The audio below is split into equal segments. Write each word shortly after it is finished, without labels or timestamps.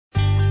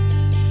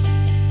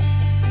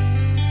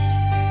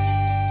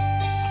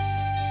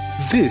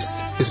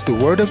This is the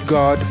Word of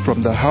God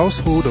from the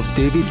Household of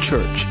David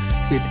Church.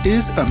 It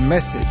is a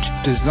message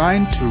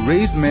designed to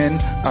raise men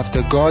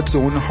after God's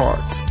own heart.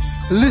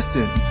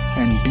 Listen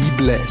and be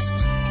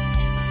blessed.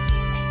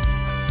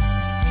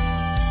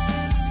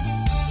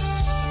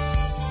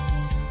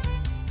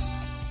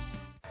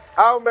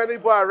 How many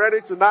people are ready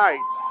tonight?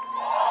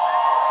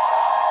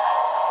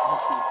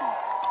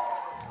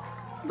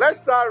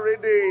 Let's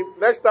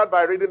start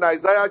by reading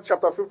Isaiah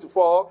chapter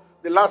 54,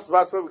 the last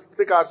verse where we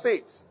take our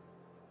seats.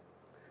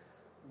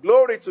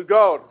 Glory to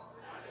God.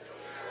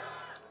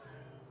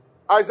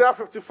 Isaiah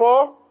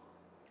 54,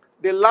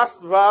 the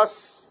last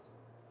verse.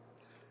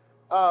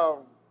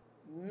 Everybody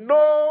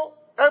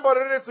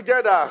read it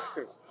together.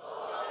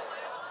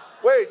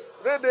 Wait,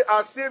 read it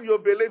as if you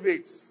believe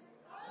it.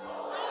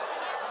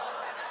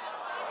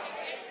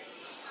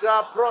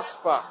 Shall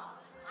prosper.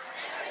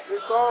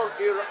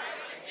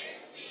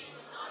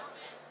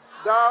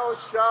 Thou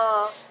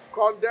shalt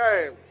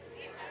condemn.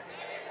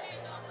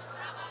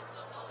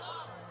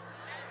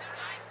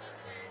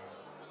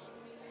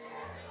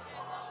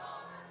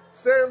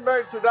 Say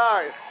amen to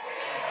die.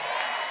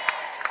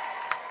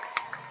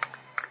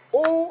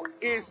 Who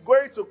is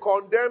going to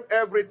condemn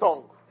every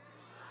tongue?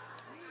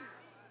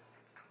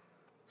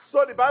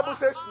 So the Bible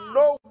says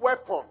no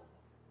weapon.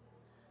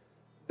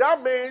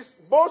 That means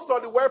most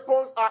of the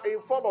weapons are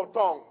in form of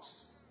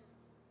tongues.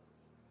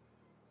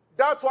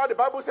 That's why the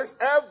Bible says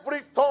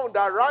every tongue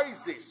that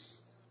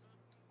rises.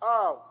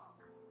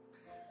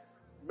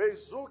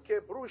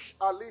 Mezuke brush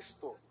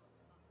alisto.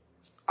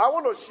 I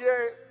want to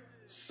share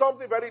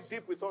something very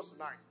deep with us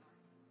tonight.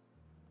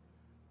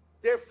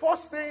 The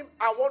first thing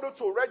I want you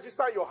to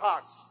register in your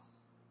heart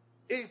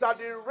is that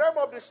the realm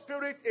of the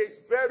spirit is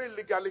very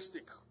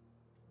legalistic.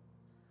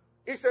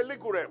 It's a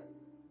legal realm.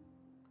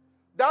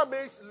 That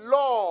means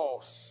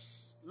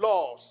laws.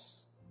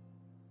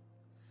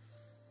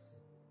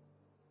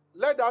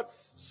 Let that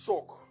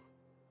soak.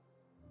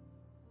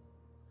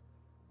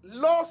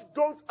 Laws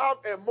don't have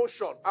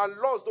emotion and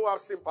laws don't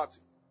have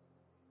sympathy.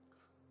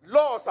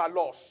 Laws are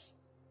laws.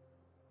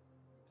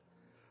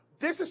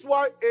 This is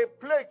why a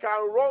plague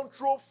can run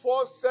through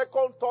first,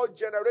 second, third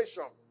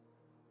generation.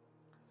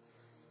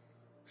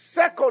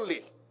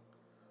 Secondly,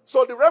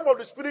 so the realm of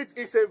the spirit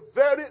is a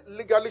very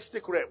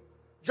legalistic realm.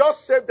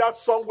 Just save that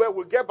somewhere.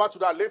 We'll get back to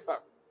that later.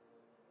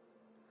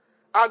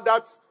 And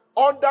that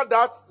under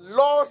that,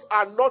 laws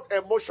are not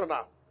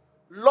emotional.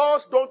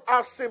 Laws don't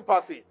have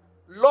sympathy.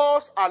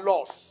 Laws are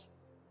laws.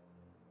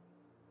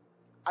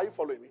 Are you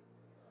following me?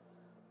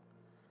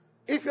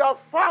 If you are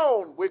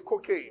found with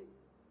cocaine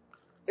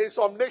in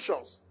some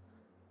nations,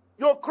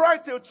 you'll cry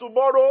till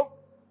tomorrow.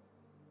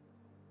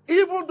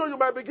 Even though you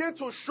might begin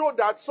to show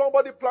that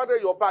somebody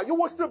planted your bag, you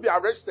will still be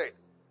arrested.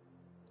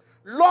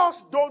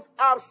 Laws don't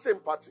have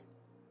sympathy.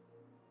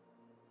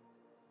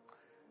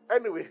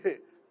 Anyway,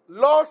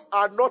 laws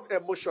are not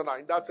emotional.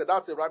 That's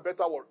a right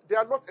better word. They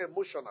are not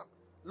emotional.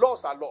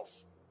 Laws are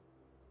laws.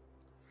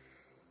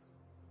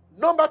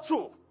 Number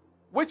two,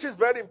 which is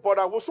very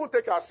important, we'll soon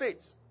take our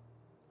seats.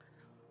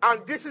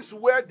 And this is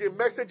where the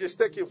message is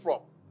taken from.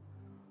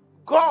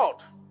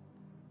 God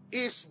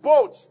is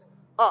both.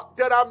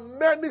 There are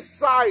many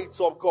sides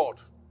of God.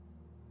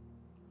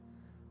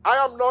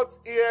 I am not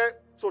here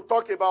to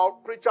talk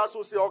about preachers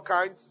who say all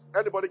kinds.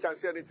 Anybody can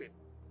say anything.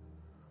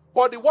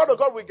 But the word of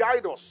God will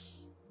guide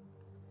us.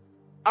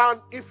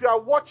 And if you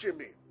are watching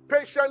me,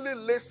 patiently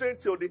listen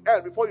till the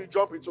end before you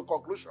jump into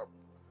conclusion.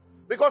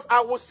 Because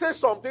I will say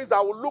some things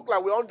that will look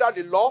like we're under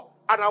the law,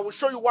 and I will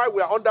show you why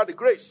we are under the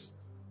grace.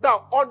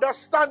 Now,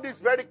 understand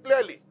this very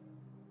clearly.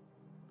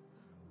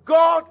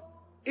 God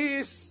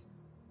is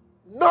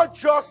not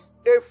just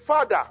a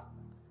father,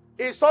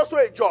 he's also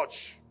a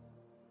judge.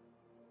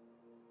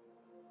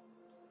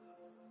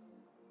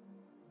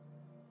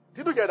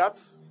 Did you get that?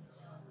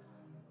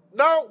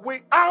 Now,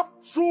 we have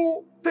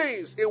two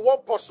things in one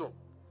person.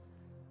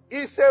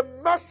 He's a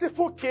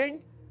merciful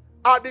king.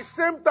 At the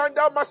same time,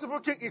 that merciful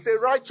king is a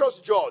righteous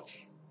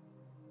judge.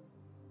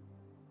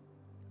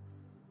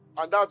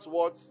 And that's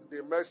what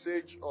the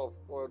message of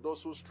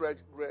those who stretch.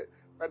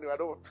 Anyway,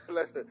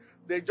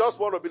 they just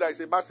want to be like, he's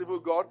a merciful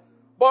God.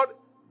 But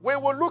we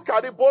will look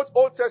at it both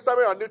Old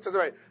Testament and New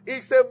Testament.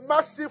 He's a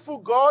merciful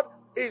God.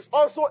 He's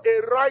also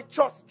a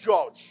righteous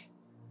judge.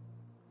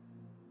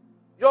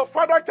 Your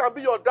father can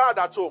be your dad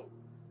at home.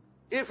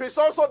 If he's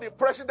also the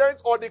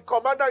president or the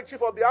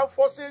commander-in-chief of the armed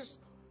forces,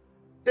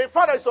 the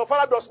father is your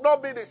father does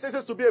not mean he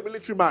ceases to be a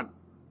military man.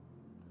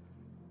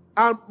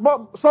 And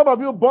some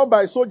of you born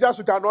by soldiers,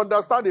 you can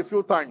understand a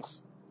few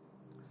times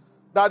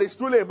that is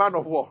truly a man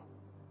of war.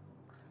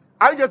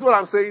 I get what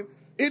I'm saying?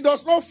 He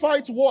does not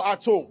fight war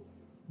at home.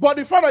 But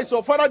the father is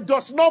your father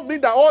does not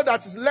mean that all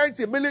that is learned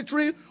in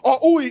military or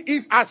who he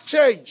is has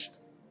changed.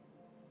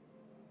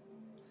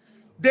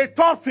 The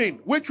third thing,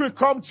 which we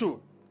come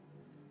to,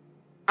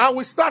 and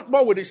we start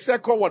more with the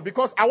second one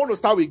because I want to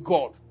start with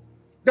God.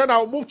 Then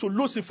I'll move to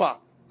Lucifer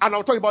and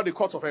I'll talk about the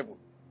court of heaven.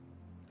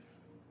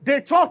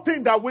 The third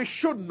thing that we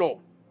should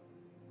know,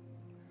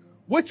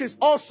 which is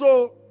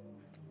also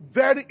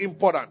very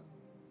important,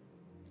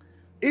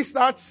 is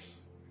that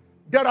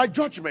there are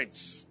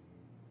judgments.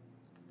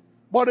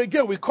 But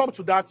again, we come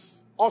to that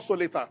also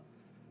later.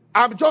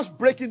 I'm just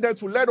breaking them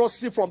to let us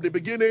see from the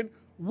beginning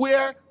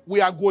where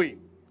we are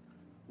going.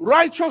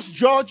 Righteous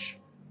judge,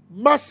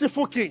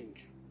 merciful king.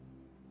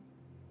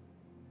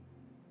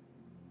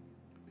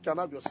 You can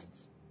have your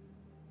seat.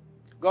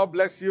 God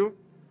bless you.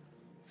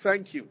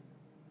 Thank you.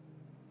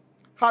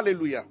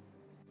 Hallelujah.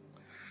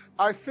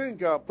 I think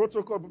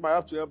protocol might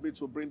have to help me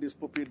to bring this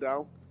pulpit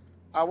down.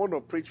 I want to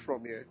preach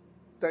from here.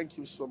 Thank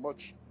you so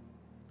much.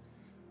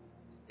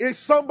 Is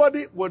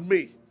somebody with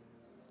me?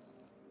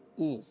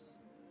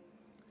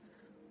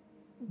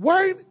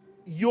 While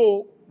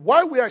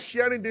we are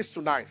sharing this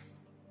tonight,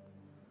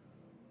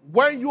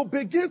 when you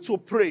begin to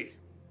pray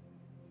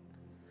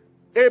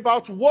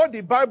about what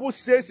the Bible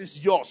says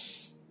is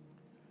yours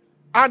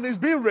and is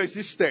being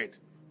resisted,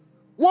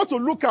 want to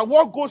look at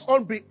what goes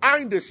on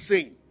behind the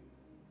scene.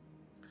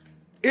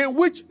 In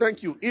which,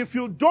 thank you, if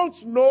you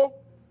don't know,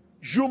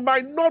 you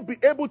might not be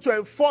able to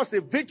enforce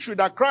the victory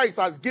that Christ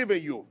has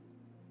given you.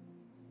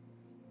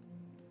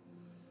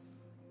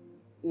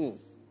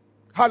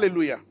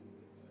 Hallelujah.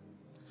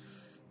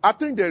 I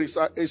think there is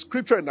a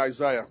scripture in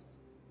Isaiah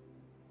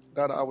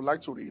that I would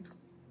like to read.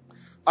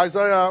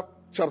 Isaiah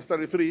chapter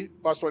 33,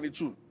 verse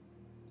 22.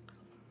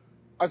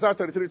 Isaiah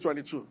 33,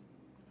 22.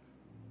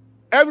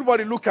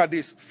 Everybody look at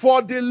this.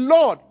 For the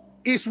Lord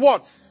is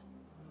what?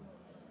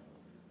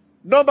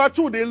 Number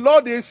 2, the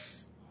Lord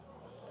is.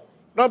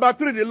 Number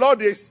 3, the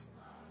Lord is.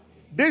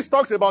 This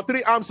talks about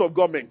 3 arms of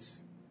government.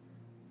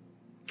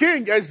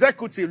 King,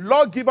 executive,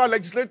 lawgiver,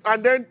 legislative,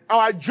 and then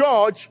our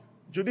judge,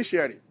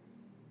 judiciary.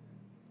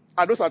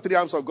 And those are 3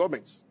 arms of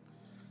government.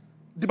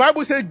 The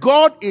Bible says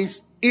God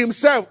is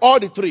himself all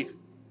the 3.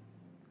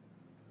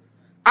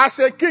 As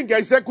a king,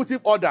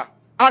 executive order.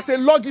 As a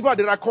lawgiver,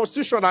 there are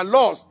constitution and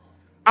laws.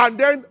 And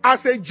then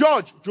as a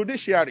judge,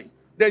 judiciary.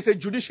 There is a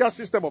judicial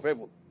system of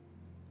heaven.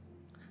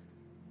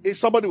 Is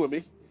somebody with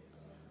me?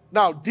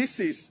 Now, this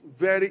is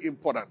very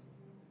important.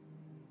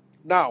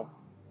 Now,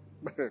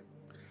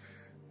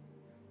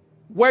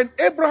 when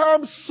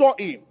Abraham saw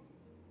him,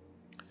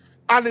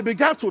 and he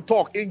began to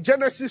talk in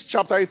Genesis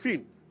chapter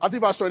 18, I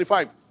think verse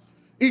 25,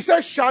 he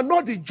said, shall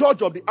not the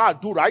judge of the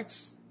earth do right?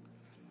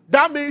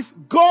 That means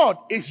God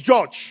is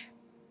judge.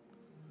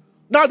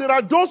 Now, there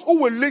are those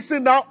who will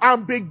listen now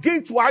and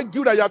begin to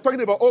argue that you are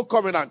talking about old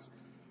covenant,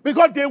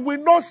 because they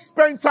will not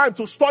spend time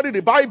to study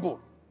the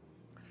Bible.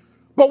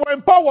 But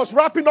when Paul was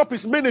wrapping up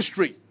his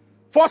ministry,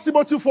 1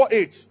 Timothy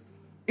 4:8,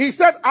 he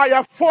said, I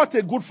have fought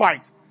a good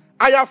fight.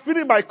 I have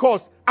finished my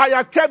course. I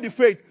have kept the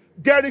faith.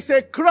 There is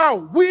a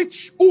crown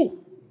which,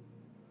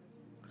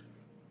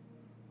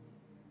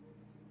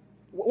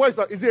 what is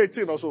that? Is it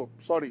 18 or so?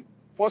 Sorry.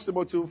 1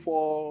 Timothy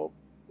 4.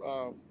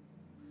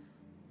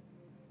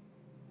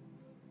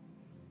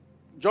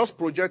 Just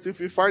project if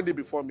you find it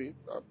before me.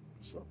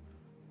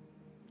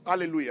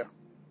 Hallelujah.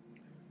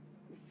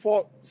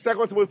 2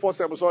 Timothy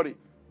 4:7, sorry.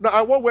 Now,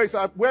 I want where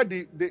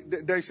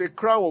there is a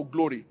crown of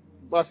glory.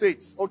 Verse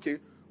 8. Okay.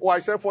 Oh, I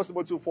said 1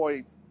 Timothy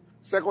 4:8.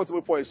 2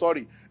 Timothy 4:8,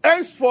 sorry.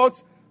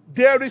 Henceforth,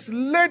 there is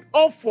laid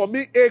up for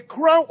me a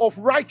crown of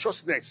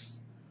righteousness,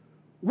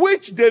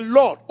 which the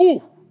Lord,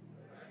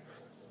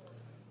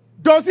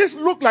 does this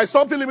look like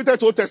something limited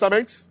to Old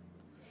Testament?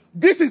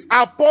 This is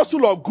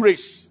apostle of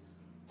grace,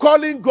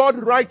 calling God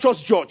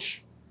righteous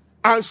judge.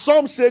 And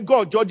some say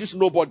God judges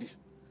nobody.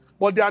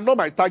 But they are not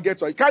my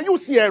target. Can you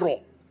see error?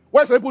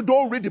 When some people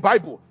don't read the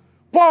Bible.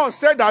 Paul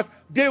said that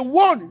the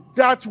one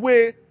that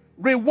will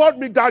reward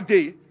me that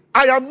day,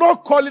 I am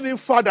not calling him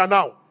Father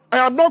now. I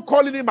am not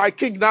calling him my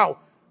King now.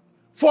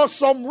 For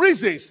some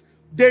reasons,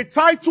 the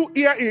title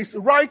here is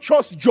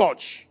righteous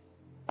judge.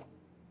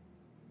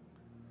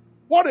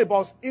 What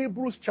about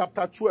Hebrews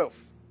chapter 12?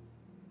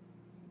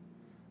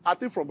 I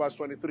think from verse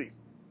 23.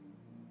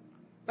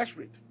 Let's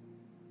read.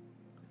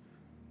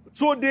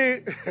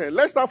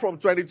 Let's start from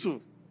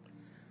 22.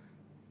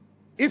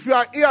 If you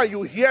are here,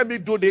 you hear me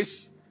do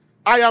this.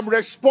 I am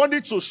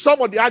responding to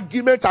some of the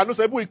arguments I know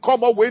some people will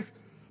come up with,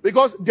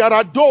 because there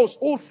are those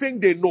who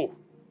think they know.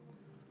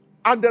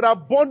 And there are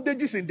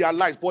bondages in their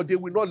lives, but they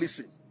will not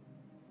listen.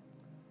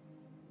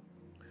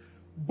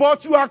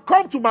 But you have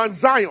come to Mount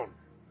Zion,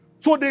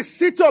 to the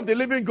city of the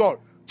living God,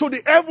 to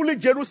the heavenly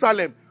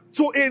Jerusalem,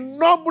 to a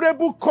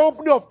innumerable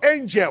company of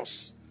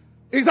angels.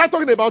 Is that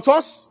talking about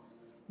us?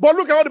 But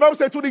look at what the Bible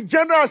says, to the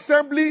general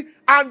assembly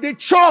and the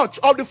church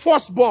of the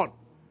firstborn,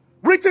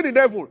 written in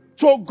heaven,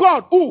 to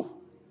God who?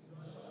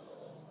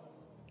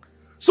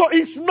 So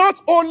it's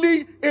not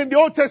only in the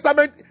Old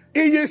Testament,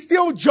 he is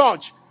still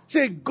judge.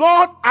 See,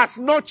 God has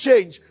not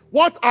changed.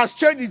 What has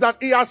changed is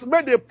that he has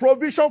made a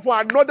provision for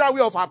another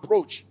way of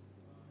approach.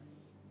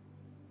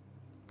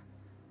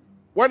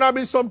 When I'm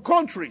in some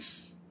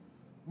countries,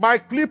 my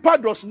clipper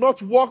does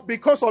not work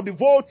because of the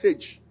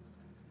voltage.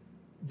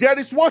 There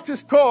is what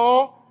is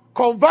called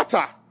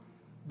converter,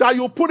 that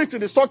you put it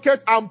in the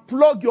socket and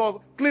plug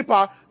your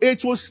clipper.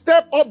 It will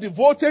step up the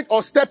voltage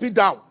or step it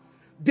down.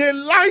 The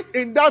light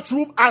in that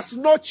room has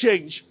not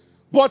changed,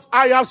 But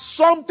I have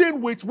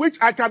something with which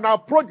I can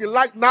approach the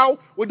light now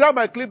without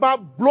my clipper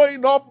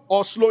blowing up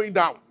or slowing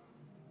down.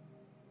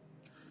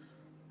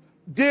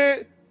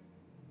 The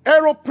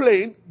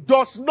aeroplane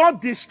does not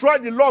destroy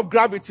the law of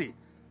gravity.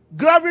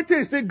 Gravity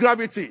is still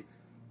gravity.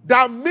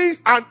 That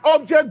means an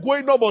object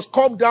going up must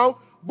come down,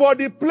 but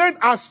the plane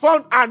has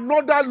found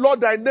another law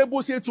that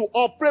enables it to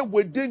operate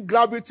within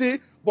gravity,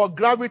 but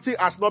gravity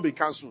has not been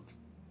cancelled.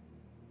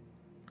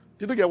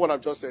 Did you get what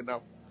I've just said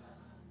now?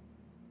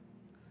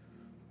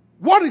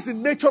 What is the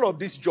nature of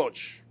this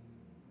judge?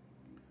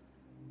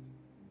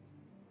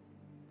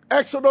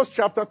 Exodus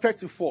chapter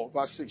 34,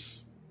 verse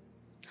 6.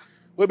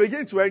 We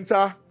begin to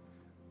enter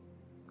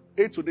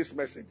into this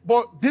message.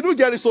 But did you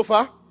get it so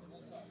far?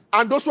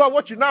 And those who are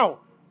watching now,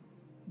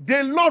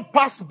 the Lord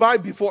passed by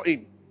before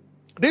him.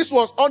 This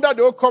was under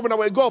the old covenant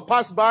when God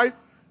passed by.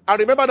 And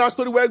remember that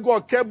story where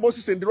God kept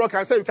Moses in the rock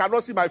and said, you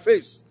cannot see my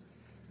face.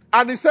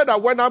 And he said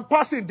that when I'm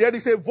passing, there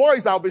is a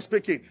voice that will be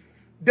speaking.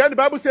 Then the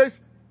Bible says,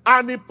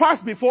 and he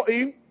passed before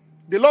him,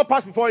 the Lord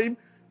passed before him,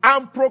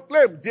 and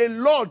proclaimed, the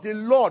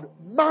Lord,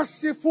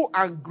 merciful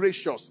and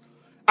gracious.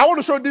 I want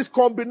to show you this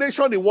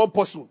combination in one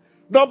person.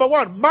 Number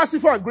one,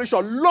 merciful and gracious,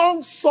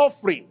 long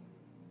suffering.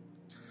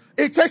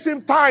 It takes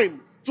him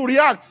time to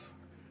react.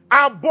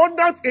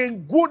 Abundant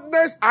in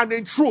goodness and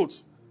in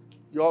truth.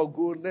 Your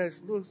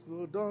goodness looks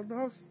good on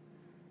us.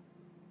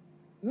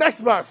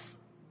 Next verse.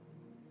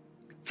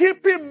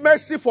 Keeping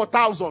mercy for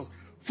thousands,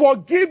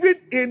 forgiving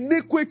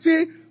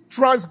iniquity,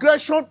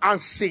 transgression, and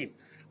sin.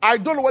 I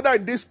don't know whether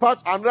in this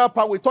part or another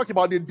part we talk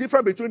about the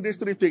difference between these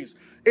three things.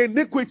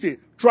 Iniquity,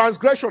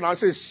 transgression, and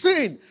sin.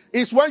 Sin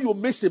is when you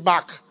miss the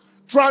mark.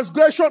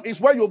 Transgression is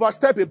when you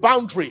overstep a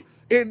boundary.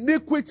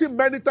 Iniquity,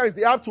 many times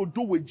they have to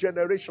do with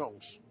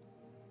generations.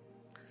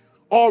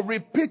 Or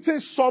repeating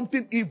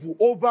something evil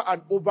over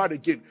and over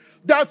again.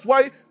 That's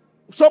why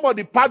some of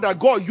the part that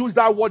God used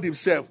that word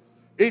himself.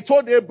 He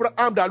told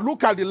Abraham that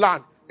look at the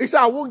land. He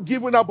said, I won't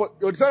give it up,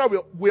 but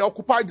we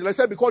occupy the land. He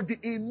said, because the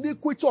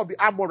iniquity of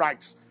the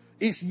Amorites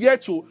is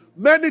yet to,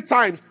 many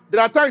times,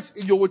 there are times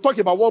you will talk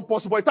about one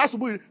person, but it has to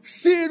be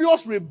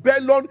serious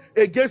rebellion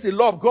against the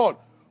law of God.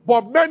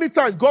 But many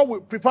times, God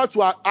will prefer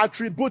to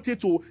attribute it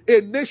to a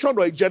nation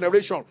or a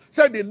generation.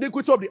 Said the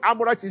iniquity of the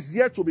Amorites is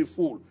yet to be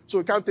full. So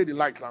we can't take the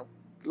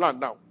land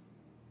now.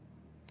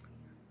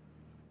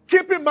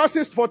 Keeping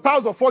mercy for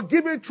thousands,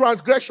 forgiving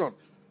transgression,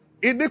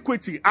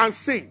 iniquity, and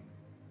sin.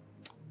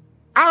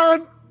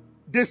 And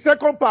the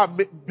second part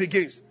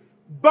begins.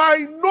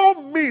 By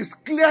no means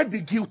clear the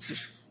guilty.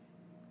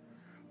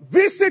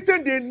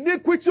 Visiting the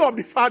iniquity of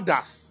the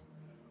fathers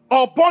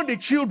upon the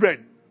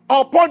children,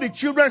 upon the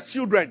children's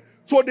children,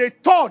 to the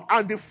third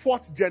and the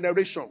fourth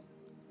generation.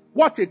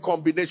 What a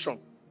combination.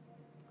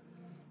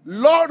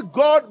 Lord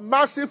God,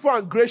 merciful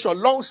and gracious,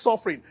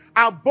 long-suffering,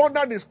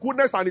 abundant in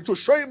goodness and into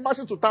showing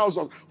mercy to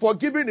thousands,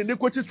 forgiving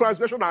iniquity,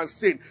 transgression, and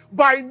sin.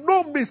 By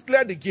no means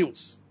clear the guilt.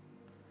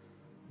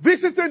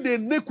 Visiting the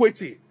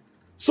iniquity.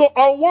 So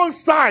on one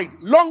side,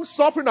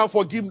 long-suffering and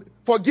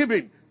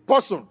forgiving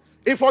person.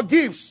 He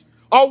forgives.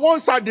 On one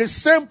side, the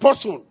same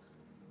person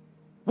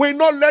will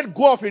not let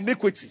go of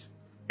iniquity.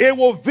 He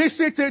will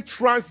visit it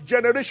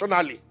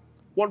transgenerationally.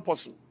 One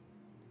person.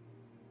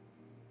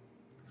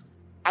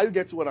 Are you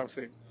getting what I'm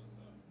saying?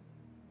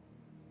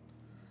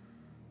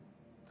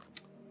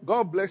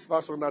 God bless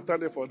Pastor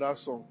Nathaniel for that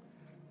song.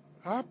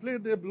 I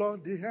played the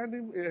blood, the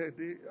enemy,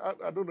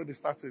 I don't know the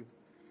starting.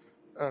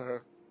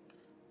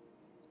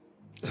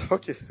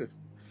 Okay.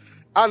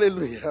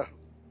 Hallelujah.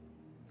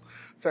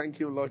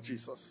 Thank you, Lord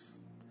Jesus.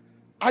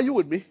 Are you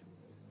with me?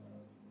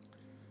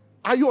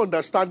 Are you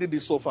understanding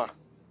this so far?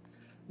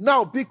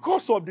 Now,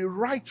 because of the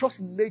righteous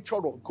nature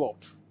of God,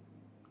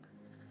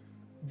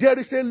 there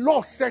is a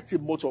law set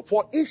in motion.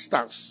 For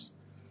instance,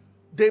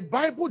 the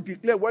Bible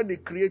declares when He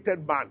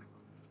created man,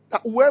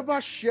 that whoever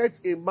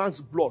sheds a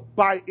man's blood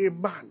by a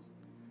man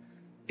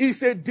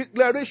is a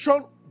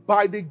declaration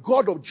by the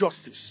God of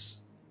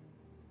justice.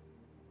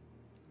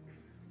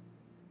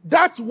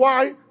 That's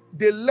why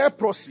the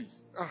leprosy.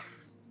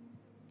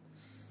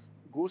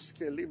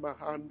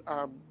 And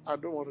I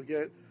don't want to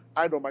get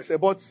ahead of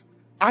myself, but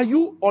are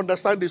you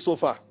understanding this so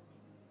far?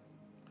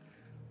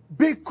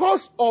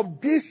 Because of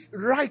this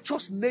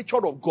righteous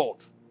nature of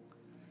God,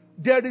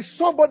 there is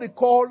somebody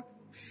called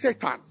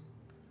Satan.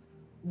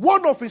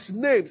 One of his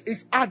names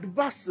is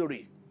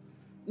adversary.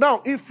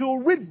 Now, if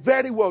you read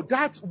very well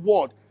that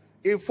word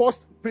in 1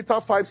 Peter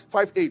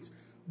 5:8,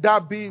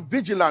 that be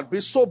vigilant, be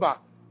sober.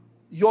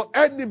 Your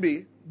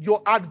enemy,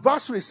 your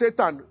adversary,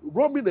 Satan,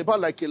 roaming about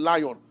like a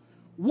lion.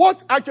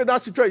 What actually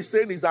that scripture is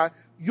saying is that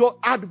your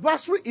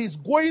adversary is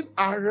going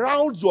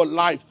around your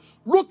life,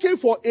 looking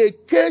for a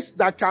case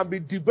that can be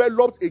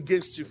developed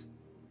against you.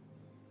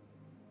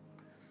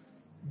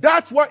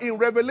 That's why in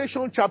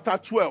Revelation chapter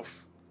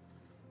 12,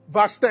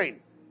 verse 10,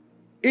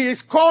 he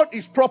is called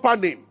his proper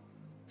name.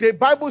 The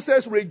Bible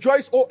says,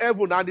 rejoice, O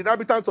heaven, and the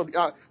inhabitants of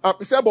the earth.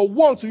 He said, but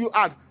one to you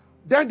add.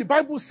 Then the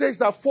Bible says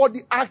that for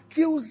the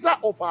accuser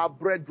of our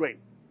brethren,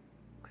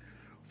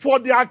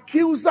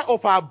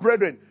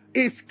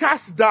 is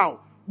cast down.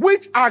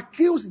 which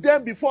accuse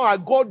them before our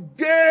God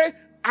day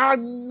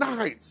and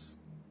night.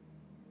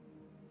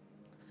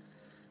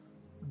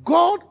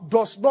 God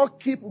does not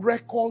keep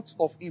records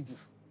of evil,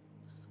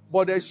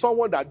 but there is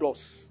someone that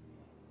does.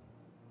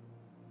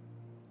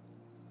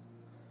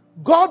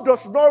 God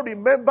does not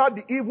remember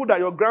the evil that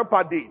your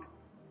grandpa did.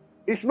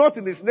 It's not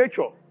in his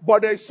nature,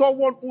 but there is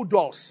someone who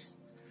does.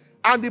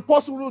 And the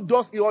person who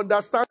does, he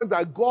understands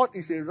that God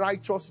is a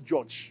righteous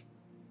judge.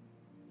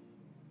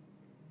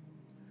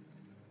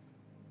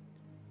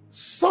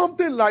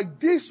 Something like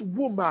this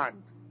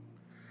woman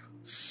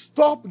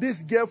stopped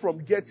this girl from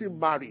getting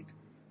married.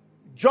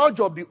 Judge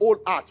of the whole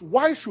earth,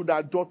 why should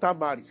her daughter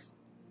marry?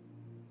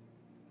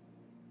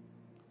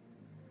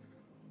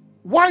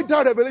 Why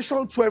that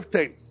Revelation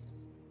 12:10?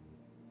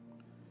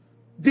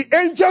 The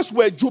angels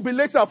were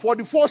jubilated that for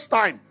the first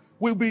time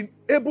we've been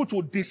able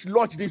to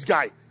dislodge this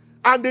guy.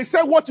 And they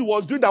said what he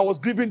was doing that was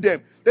grieving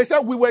them. They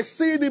said we were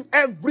seeing him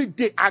every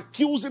day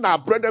accusing our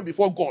brethren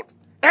before God.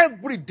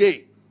 Every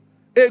day.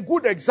 A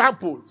good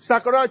example,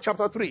 Zechariah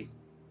chapter 3.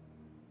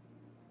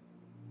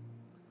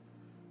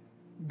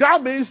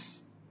 That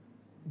means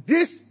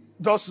this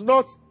does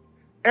not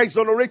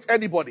exonerate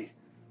anybody.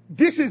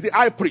 This is the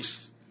high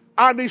priest.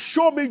 And he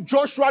showed me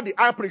Joshua the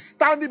high priest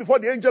standing before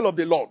the angel of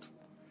the Lord.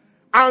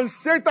 And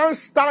Satan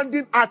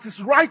standing at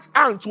his right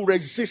hand to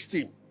resist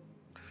him.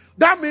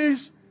 That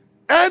means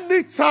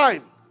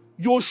anytime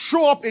you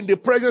show up in the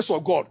presence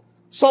of God,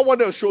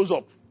 someone else shows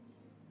up.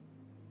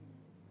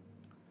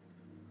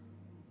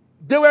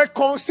 They were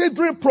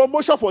considering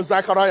promotion for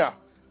Zechariah.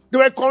 They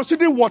were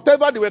considering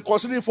whatever they were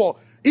considering for.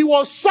 He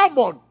was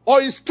summoned,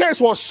 or his case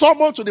was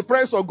summoned to the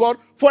presence of God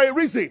for a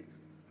reason.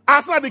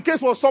 After the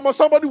case was summoned,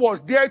 somebody was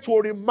there to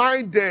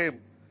remind them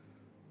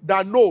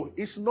that no,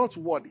 it's not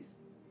worthy.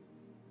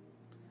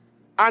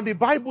 And the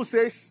Bible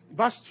says,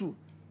 verse 2, the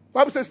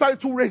Bible says, started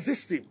to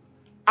resist him.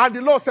 And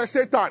the Lord said,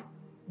 Satan,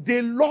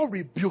 the Lord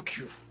rebuke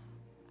you.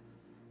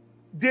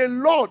 The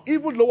Lord,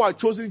 even though I had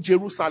chosen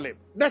Jerusalem.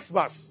 Next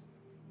verse.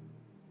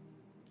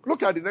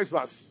 Look at the next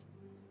verse.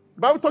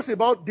 The Bible talks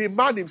about the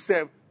man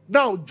himself.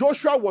 Now,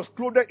 Joshua was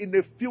clothed in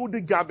a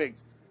filthy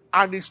garment,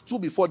 and he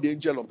stood before the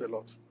angel of the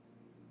Lord.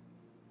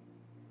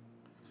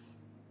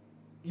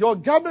 Your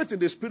garment in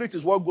the spirit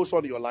is what goes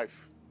on in your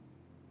life.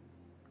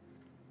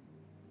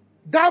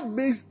 That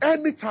means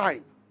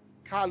anytime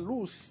can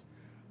lose.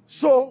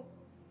 So,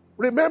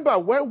 remember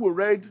when we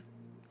read,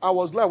 I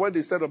was glad when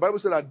they said, the Bible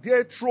said that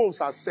their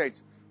thrones are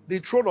set, the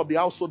throne of the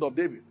household of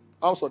David,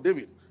 house of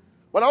David.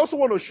 But I also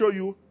want to show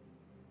you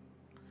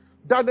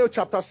Daniel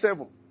chapter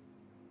 7.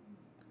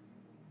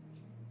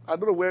 I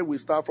don't know where we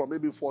start from,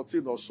 maybe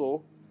 14 or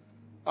so.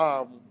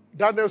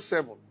 Daniel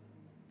 7.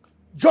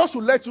 Just to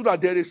let you know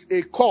that there is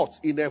a court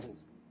in heaven.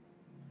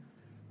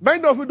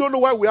 Many of you don't know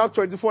why we have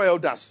 24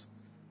 elders.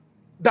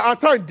 There are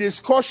times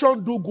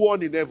discussion do go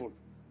on in heaven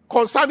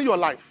concerning your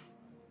life.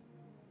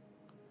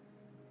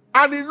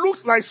 And it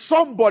looks like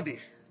somebody,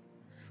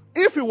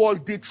 if he was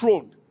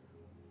dethroned,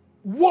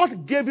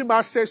 what gave him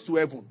access to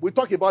heaven? We'll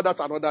talk about that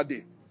another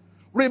day.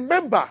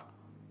 Remember,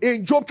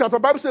 in Job chapter, the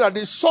Bible says that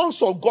the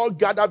sons of God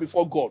gather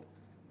before God,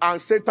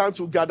 and Satan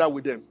to gather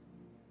with them.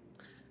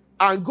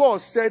 And God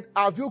said,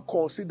 have you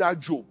considered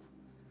Job?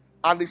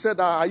 And he said,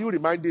 are you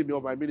reminding me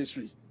of my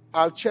ministry?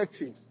 I've checked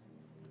him.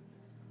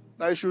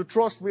 Now you should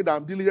trust me that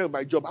I'm dealing with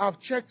my job. I've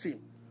checked him.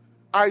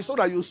 I saw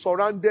that you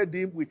surrounded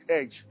him with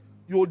edge.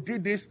 You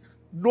did this.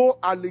 No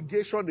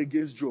allegation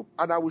against Job.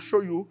 And I will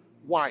show you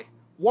why.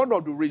 One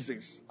of the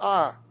reasons.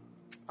 I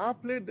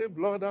played the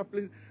blood.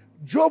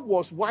 Job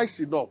was wise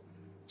enough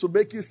to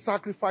make his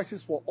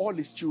sacrifices for all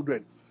his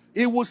children.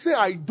 He will say,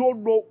 I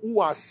don't know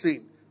who has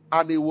sinned.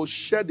 And he will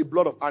shed the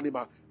blood of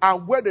animal.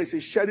 And where there is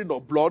a shedding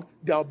of blood,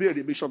 there will be a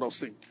remission of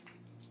sin.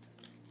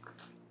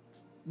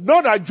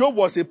 Not that Job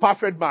was a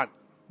perfect man.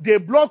 The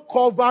blood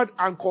covered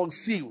and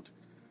concealed.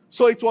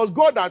 So it was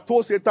God that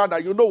told Satan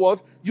that, you know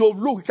what, you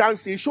look, you can't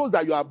see. It shows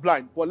that you are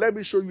blind. But let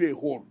me show you a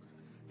hole.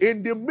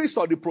 In the midst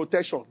of the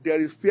protection, there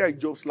is fear in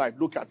Job's life.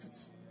 Look at it.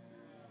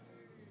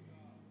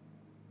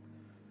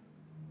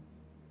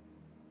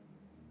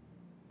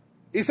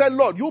 He said,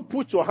 Lord, you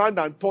put your hand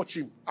and touch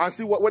him and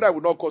see whether I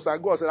will not cause.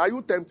 And God said, are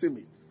you tempting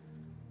me?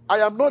 I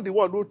am not the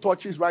one who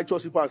touches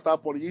righteous people and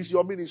start punishing. It's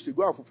your ministry.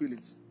 Go and fulfill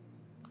it.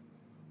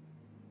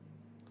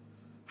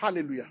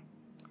 Hallelujah.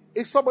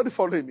 Is somebody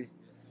following me?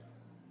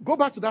 Go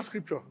back to that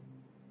scripture.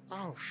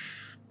 Oh.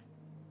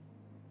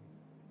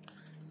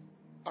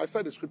 I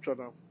said the scripture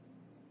now.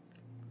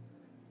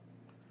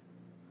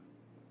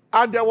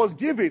 And there was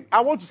given,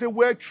 I want to say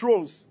where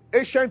thrones,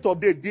 ancient of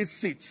days, did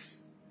sit.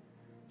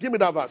 Give me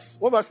that verse.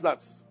 What verse is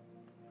that?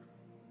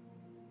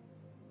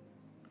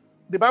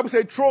 The Bible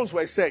said thrones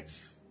were set.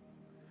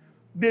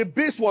 The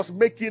beast was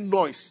making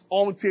noise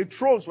until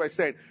thrones were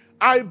set.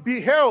 I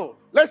beheld.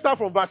 Let's start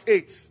from verse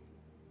 8.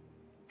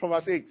 From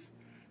verse 8.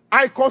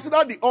 I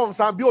considered the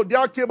horns, and behold,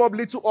 there came up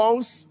little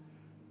horns.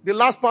 The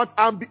last part,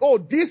 and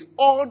behold, these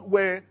horns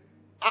were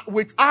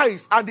with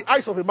eyes, and the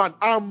eyes of a man,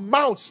 and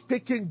mouth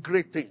speaking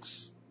great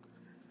things.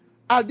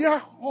 Are there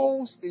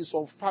horns in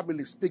some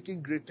families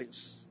speaking great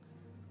things?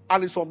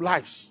 and in some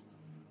lives.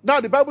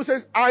 Now the Bible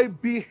says, I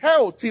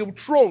beheld till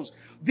thrones.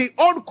 The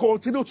earth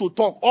continued to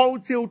talk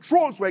until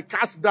thrones were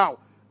cast down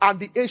and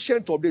the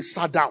ancient of days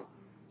sat down.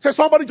 Say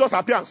somebody just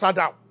appeared and sat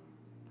down.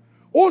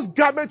 Whose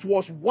garment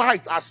was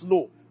white as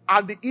snow,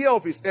 and the ear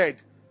of his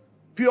head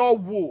pure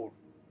wool,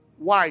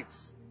 white.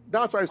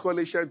 That's why it's called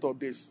ancient of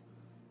days.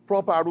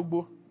 Proper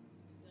Arugbo.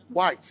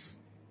 White.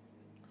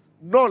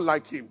 None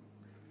like him.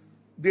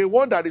 The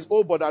one that is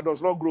old but that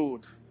does not grow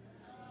old.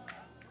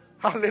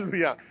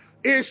 Hallelujah.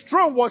 His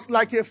throne was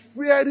like a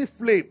fiery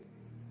flame,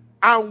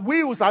 and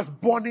wheels as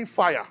burning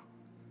fire.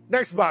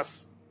 Next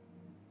verse.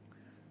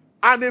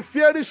 And a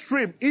fiery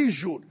stream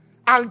issued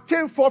and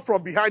came forth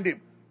from behind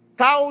him.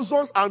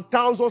 Thousands and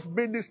thousands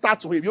ministered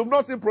to him. You've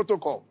not seen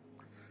protocol.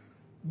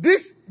 They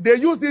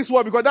use this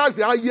word because that's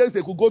the highest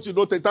they could go to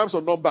note in terms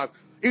of numbers.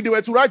 If they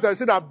were to write and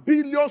say that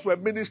billions were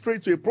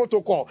ministering to a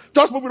protocol,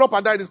 just moving up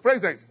and down in his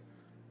presence.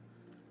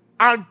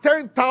 And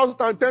 10,000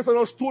 and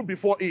 10,000 stood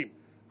before him.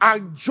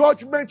 And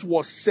judgment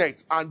was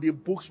set, and the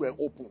books were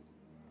opened.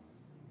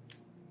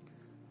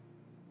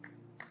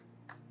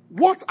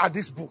 What are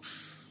these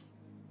books?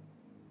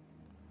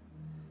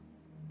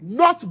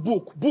 Not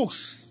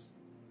books.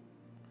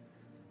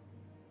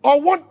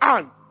 On one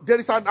hand, there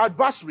is an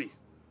adversary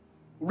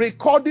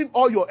recording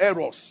all your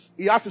errors.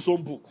 He has his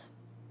own book.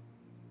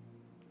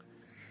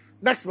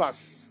 Next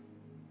verse.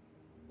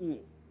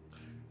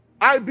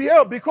 I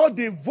beheld, because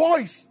the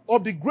voice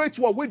of the great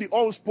one with the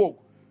horn spoke,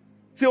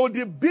 till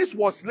the beast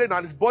was slain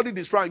and his body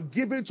destroyed and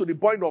given to the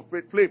burning of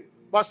flame.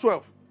 Verse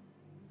 12.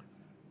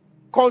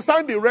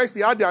 Concerning the rest,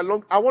 they had their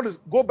long. I want to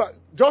go back,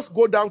 just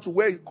go down to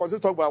where he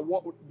continues talking about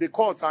what the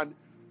courts, and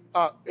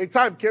a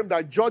time came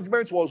that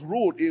judgment was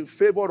ruled in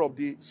favor of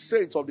the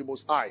saints of the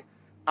Most High,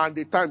 and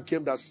the time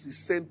came that the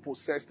saint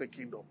possessed the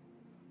kingdom.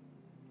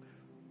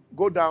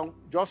 Go down,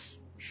 just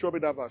show me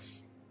that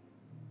verse.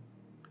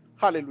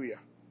 Hallelujah.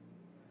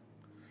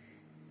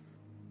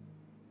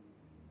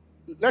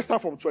 Let's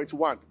start from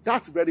 21.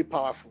 That's very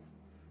powerful.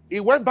 He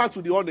went back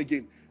to the horn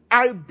again.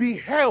 I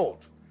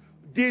beheld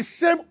the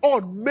same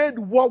horn made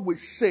one with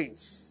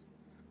saints.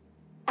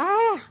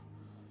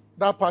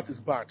 That part is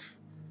bad.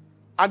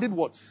 I did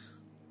what?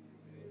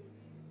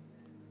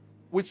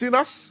 With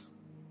sinners?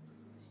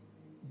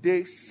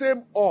 The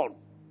same horn.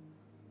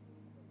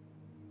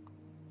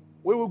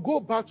 We will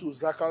go back to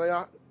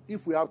Zechariah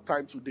if we have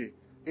time today.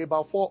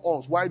 About 4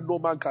 horns, why no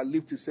man can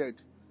lift his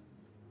head.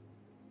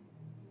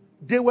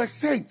 They were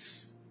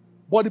saints.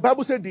 But the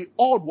Bible said the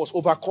horn was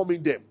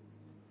overcoming them.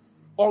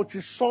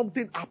 Until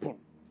something happened.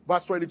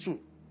 Verse 22.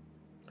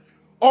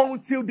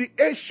 Until the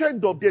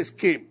ancient of days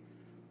came.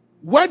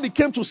 When he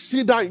came to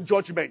sit down in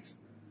judgment.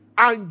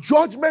 And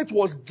judgment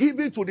was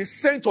given to the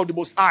saints of the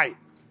Most High.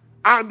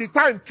 And the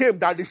time came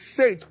that the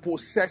saints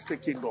possessed the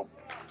kingdom.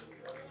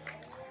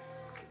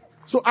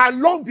 So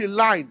along the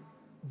line,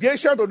 the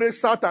ancient of days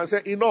sat and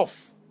said,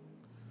 enough.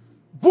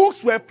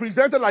 Books were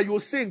presented like you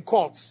see in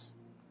courts.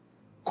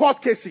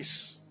 Court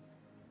cases.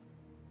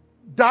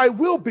 Thy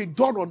will be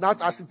done on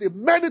earth as it is.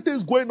 Many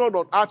things going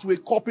on earth, we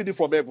copied it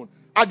from heaven.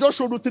 I just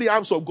showed you 3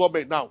 arms of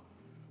government now.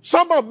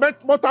 Some of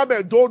mortal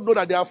men don't know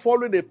that they are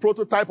following a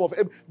prototype of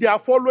heaven. They are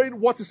following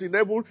what is in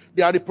heaven.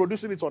 They are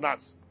reproducing it on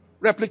earth.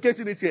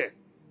 Replicating it here.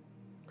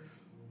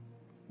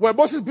 When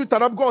Moses built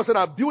an ark, God said,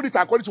 I build it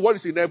according to what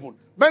is in heaven.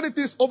 Many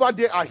things over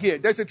there are here.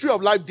 There's a tree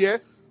of life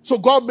there. So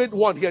God made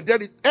one here. There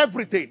is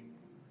everything.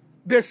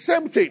 The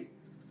same thing.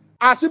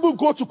 As people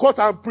go to court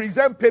and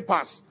present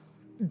papers,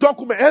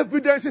 document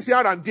evidences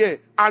here and there,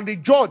 and the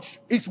judge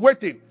is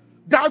waiting.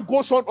 That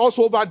goes on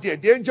also over there.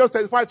 The angels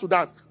testify to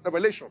that.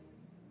 Revelation.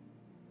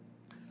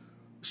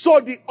 So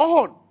the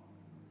horn,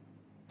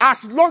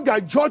 as long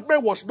as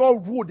judgment was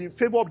not ruled in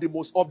favor of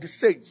the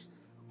saints,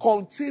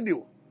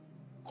 continue.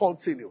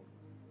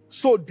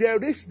 So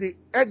there is the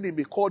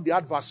enemy called the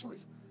adversary.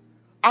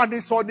 And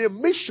it's on a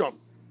mission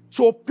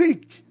to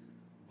pick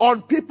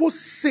on people's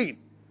sin,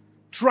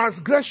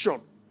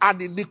 transgression,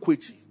 and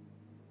iniquity.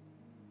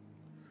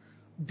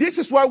 This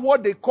is why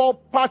what they call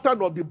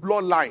pattern of the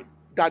bloodline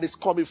that is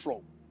coming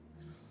from.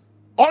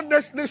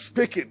 Honestly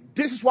speaking,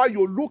 this is why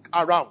you look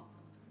around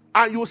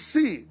and you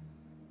see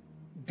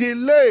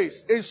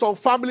delays in some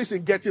families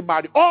in getting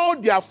married. All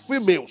they are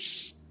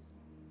females.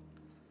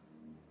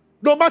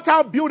 No matter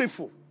how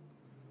beautiful,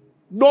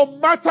 no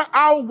matter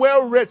how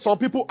well read some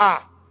people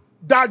are,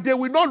 that they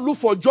will not look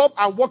for a job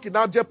and work in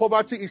abject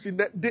poverty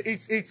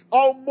it's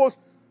almost,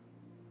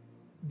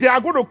 they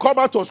are going to come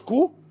out of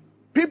school.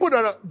 People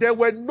they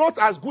were not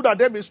as good at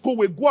them in school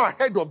will go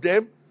ahead of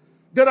them.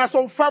 There are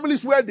some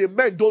families where the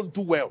men don't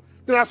do well.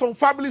 There are some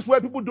families where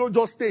people don't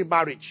just stay in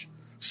marriage.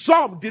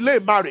 Some delay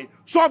marriage.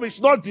 Some it's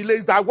not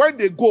delays that when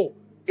they go,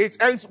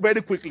 it ends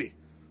very quickly.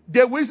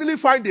 They will easily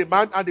find a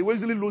man and they will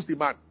easily lose the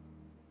man.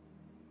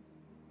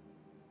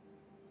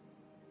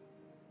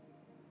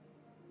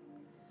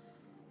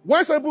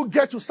 When some people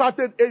get to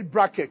certain age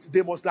bracket,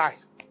 they must die.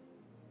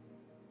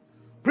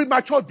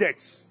 Premature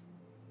deaths.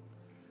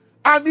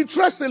 And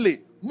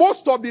interestingly,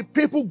 most of the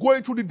people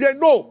going through they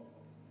know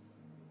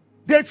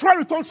They try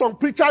to turn some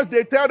preachers,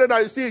 they tell them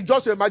that you see it's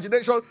just your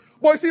imagination.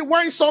 But you see,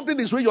 when something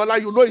is real in your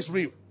life, you know it's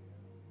real.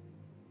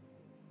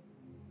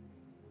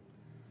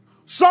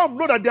 Some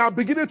know that they are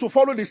beginning to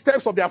follow the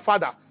steps of their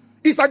father.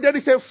 It's like there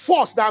is a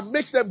force that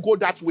makes them go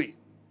that way.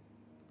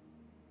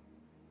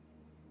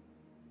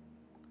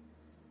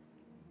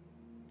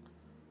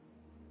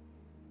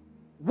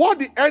 What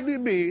the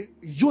enemy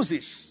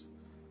uses,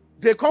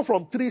 they come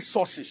from 3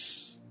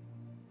 sources.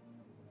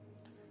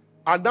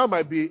 And that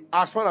might be,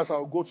 as far as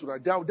I'll go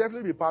tonight, there will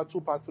definitely be part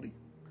 2, part 3.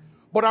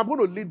 But I'm going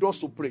to lead us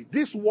to pray.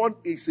 This one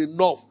is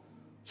enough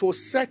to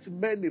set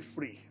many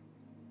free.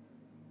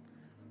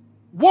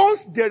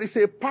 Once there is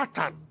a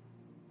pattern,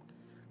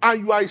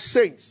 and you are a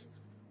saint,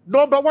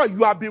 number one,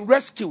 you have been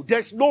rescued.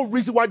 There's no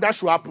reason why that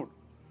should happen.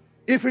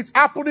 If it's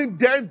happening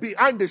then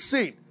behind the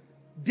scene,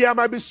 there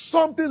might be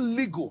something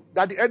legal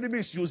that the enemy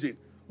is using.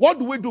 What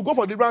do we do? Go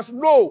for deliverance?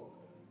 No.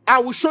 I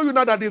will show you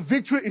now that the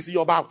victory is in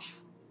your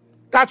mouth.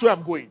 That's where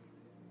I'm going.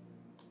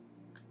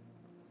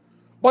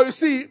 But you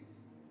see,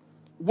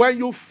 when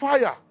you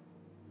fire,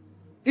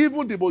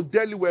 even the most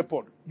deadly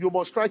weapon, you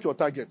must strike your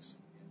targets.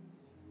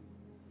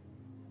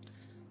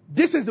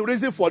 This is the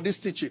reason for this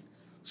teaching.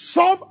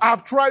 Some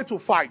have tried to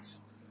fight,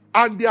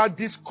 and they are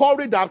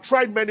discouraged. They have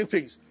tried many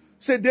things.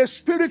 Say the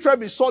spirit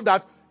realm is so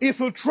that if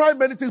you try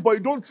many things, but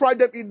you don't try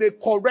them in a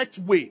correct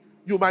way,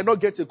 you might not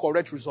get a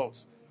correct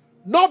result.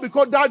 Not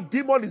because that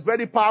demon is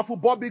very powerful,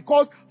 but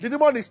because the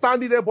demon is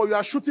standing there, but you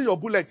are shooting your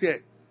bullet here.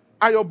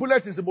 And your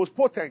bullet is the most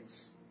potent.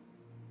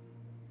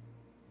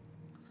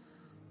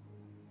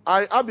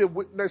 I am a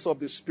witness of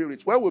the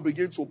Spirit. When we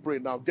begin to pray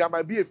now, there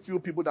might be a few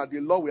people that the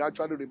Lord will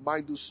actually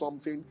remind you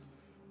something.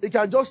 He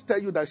can just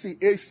tell you that, see,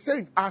 a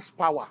saint has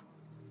power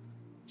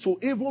to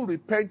even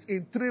repent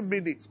in 3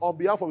 minutes on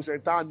behalf of his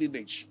entire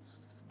lineage.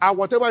 And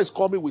whatever is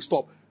coming will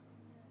stop.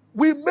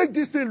 We make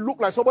this thing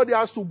look like somebody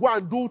has to go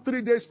and do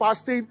 3 days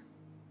fasting.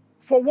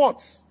 For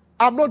what?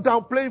 I'm not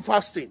downplaying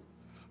fasting.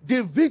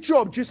 The victory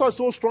of Jesus is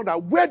so strong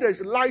that where there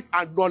is light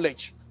and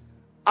knowledge,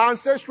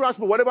 ancestral,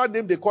 whatever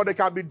name they call it,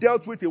 can be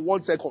dealt with in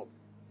 1 second.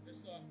 Yes,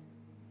 sir.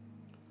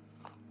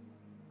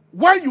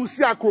 When you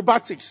see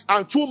acrobatics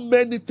and too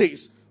many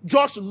things,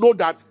 just know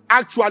that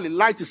actually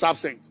light is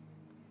absent.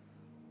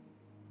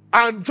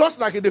 And just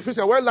like in the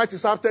physical, when light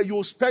is absent,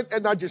 you spend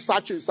energy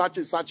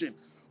searching.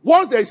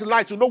 Once there is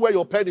light, you know where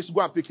your pen is to go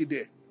and pick it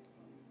there.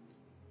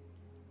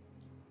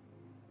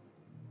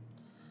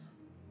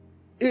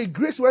 A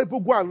grace where people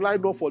go and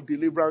line up for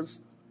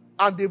deliverance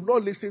and they've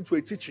not listened to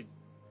a teaching.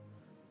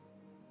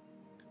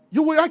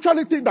 You will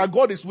actually think that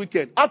God is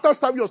wicked. After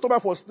starving your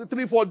stomach for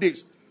 3-4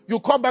 days, you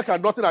come back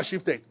and nothing has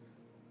shifted.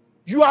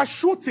 You are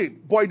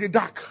shooting, but in the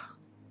dark.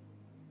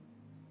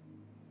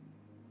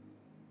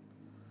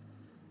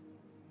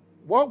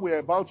 When we're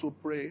about to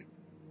pray,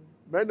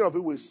 many of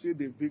you will see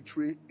the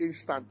victory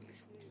instantly.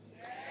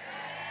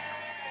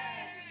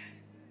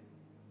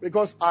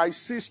 Because I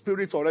see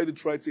spirits already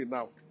threatening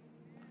now.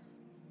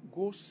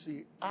 Go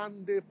see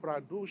Ande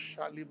Prado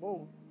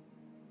Shalimon.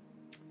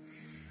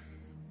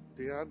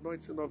 The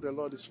anointing of the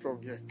Lord is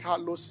strong here.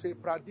 Carlos se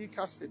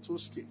pradika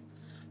setuski.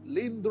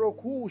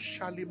 Lindroku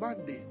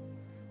shalimande.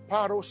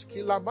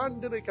 Paroski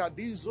lamandre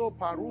kadizo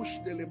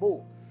parush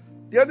delemo.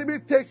 The enemy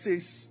takes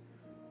his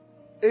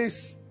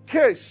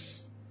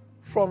case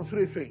from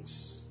 3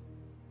 things.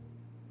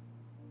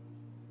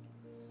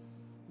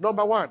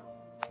 Number 1,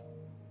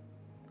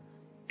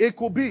 it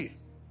could be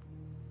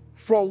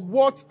from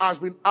what has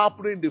been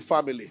happening in the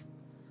family.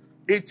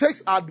 It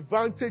takes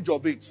advantage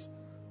of it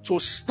to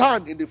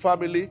stand in the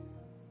family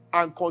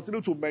and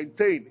continue to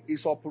maintain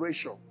its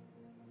operation.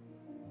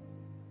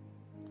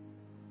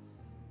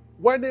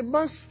 When a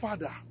man's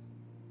father,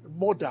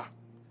 mother,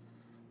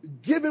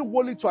 given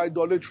wholly to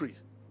idolatry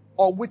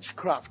or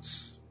witchcraft,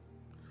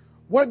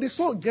 when the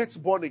son gets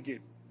born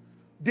again,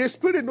 the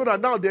spirit knows that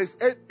now there's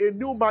a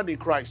new man in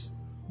Christ.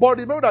 But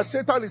remember that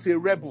Satan is a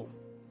rebel.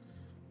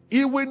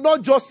 He will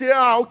not just say,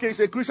 okay, he's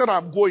a Christian,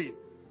 I'm going.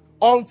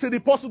 Until the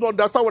person don't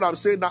understand what I'm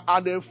saying now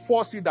and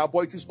enforce it that,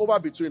 boy, it is over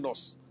between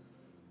us.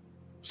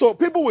 So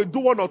people will do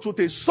 1 or 2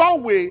 things.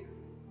 Some will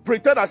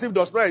pretend as if it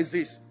does not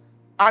exist.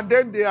 And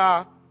then they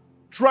are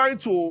trying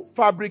to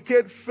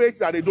fabricate faith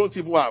that they don't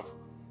even have.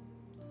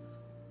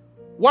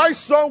 Why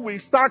some will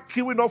start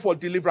queuing up for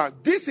deliverance?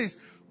 This is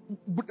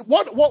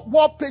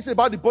what pains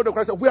about the body of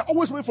Christ. We are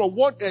always moving from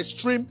one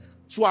extreme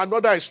to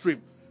another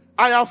extreme.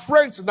 I have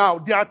friends now,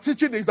 their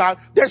teaching is that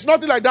there's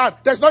nothing like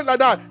that. There's nothing like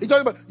that. It's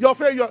just your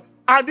failure.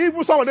 And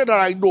even some of them that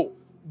I know,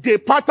 the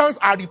patterns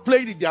are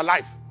replayed in their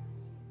life.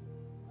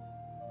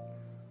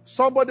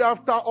 Somebody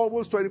after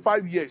almost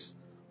 25 years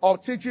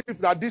of teaching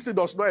that this thing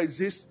does not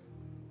exist,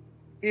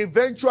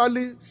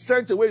 eventually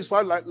sent away his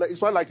father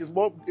like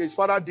his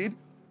father did,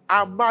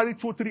 and married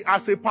 2-3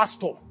 as a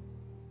pastor.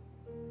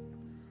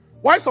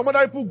 Why some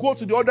other people go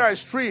to the other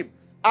extreme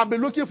and be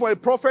looking for a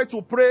prophet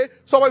to pray,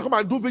 somebody come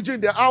and do vigil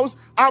in their house,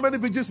 how many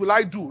vigils will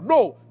I do?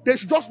 No, they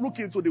should just look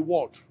into the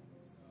word.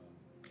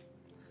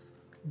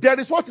 There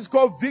is what is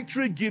called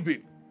victory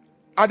giving,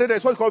 and then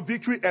there's what is called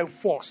victory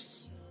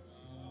enforced.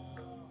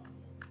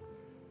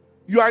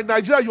 You are in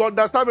Nigeria, you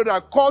understand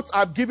that courts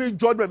have given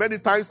judgment many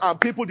times and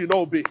people did not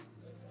obey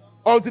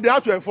until they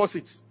have to enforce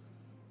it.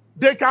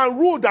 They can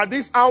rule that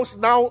this house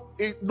now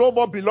no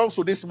more belongs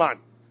to this man.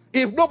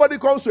 If nobody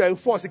comes to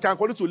enforce, he can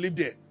continue to live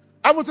there.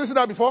 Haven't you seen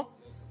that before?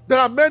 There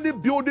are many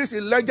buildings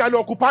illegally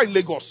occupied in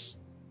Lagos.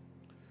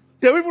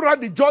 They will even write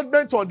the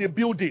judgment on the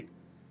building.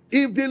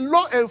 If the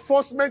law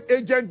enforcement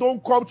agent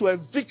don't come to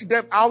evict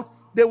them out,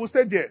 they will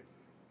stay there.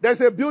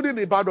 There's a building in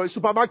Ibadan, a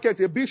supermarket,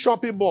 a big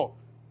shopping mall,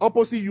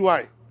 opposite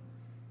UI,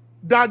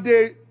 that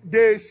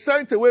they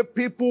sent away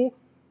people.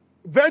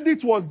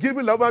 Verdict was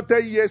given over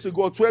 10 years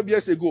ago, 12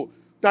 years ago,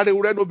 that they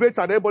will renovate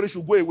and everybody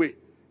should go away.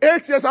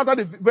 8 years after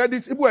the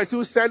verdict, people were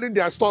still selling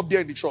their stuff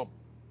there in the shop.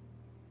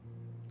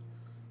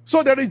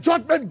 So there is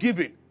judgment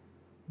given,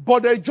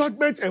 but there is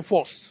judgment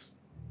enforced.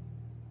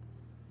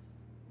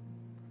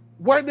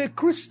 When a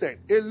Christian,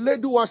 a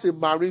lady who has a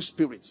marine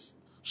spirit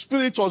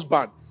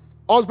husband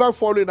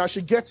following her,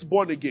 she gets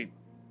born again.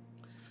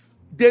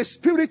 The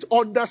spirit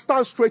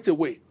understands straight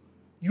away,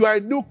 you are a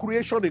new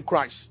creation in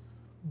Christ.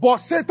 But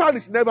Satan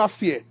is never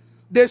fear.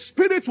 The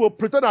spirit will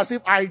pretend as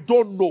if I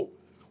don't know.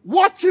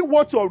 Watching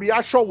what your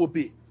reaction will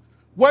be.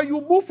 When you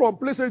move from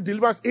places of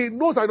deliverance, it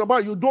knows that no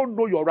matter you don't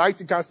know you're right,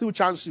 it can still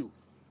chance you.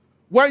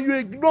 When you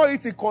ignore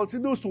it, it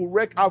continues to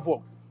wreak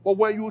havoc. But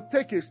when you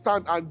take a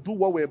stand and do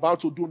what we're about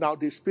to do now,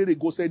 the spirit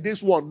goes, say,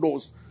 this one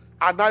knows,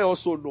 and I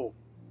also know.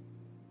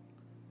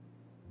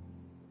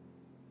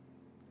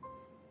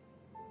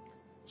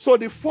 So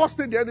the first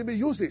thing the enemy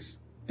uses,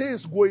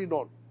 things going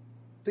on.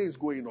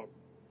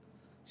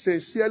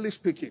 Sincerely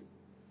speaking,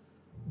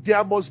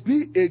 there must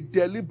be a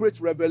deliberate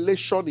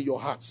revelation in your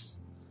hearts.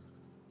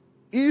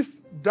 If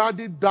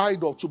daddy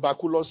died of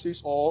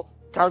tuberculosis or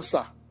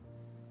cancer,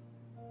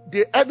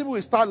 the enemy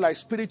will start like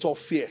spirit of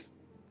fear.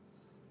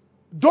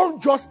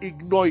 Don't just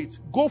ignore it.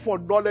 Go for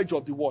knowledge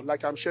of the word,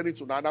 like I'm sharing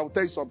tonight, and I will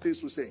tell you some things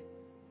to say.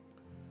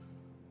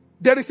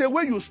 There is a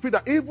way you speak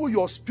that even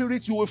your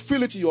spirit, you will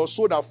feel it in your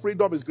soul that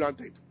freedom is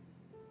granted.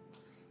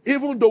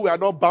 Even though we are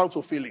not bound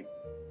to feeling.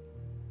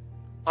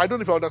 I don't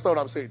know if you understand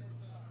what I'm saying.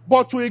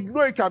 But to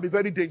ignore it can be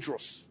very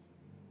dangerous.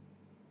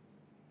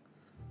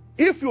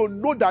 If you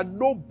know that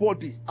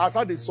nobody has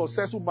had a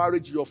successful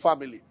marriage in your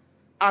family,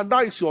 and now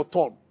it's your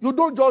turn, you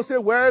don't just say,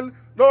 well,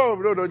 no,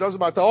 it doesn't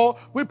matter. Or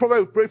we probably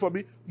will pray for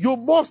me. You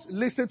must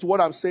listen to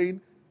what I'm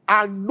saying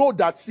and know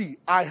that, see,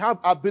 I have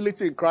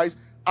ability in Christ,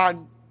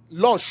 and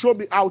Lord, show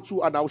me how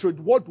to, and I will show you.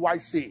 What do I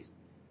say?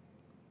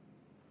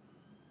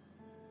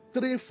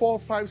 3, 4,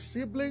 5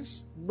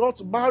 siblings,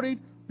 not married,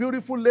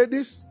 beautiful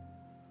ladies.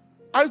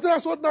 I think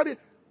that's ordinary.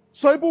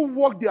 So people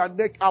walk their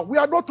neck out. We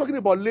are not talking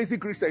about lazy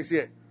Christians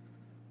here.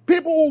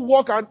 People who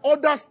walk and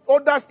others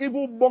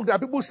even mock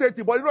that. People say,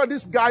 but you know,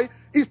 this guy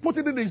is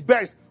putting in his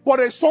best, but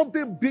there's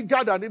something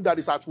bigger than him that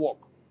is at work.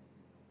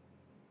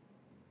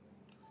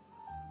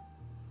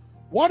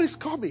 What is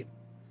coming?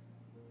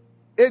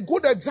 A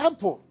good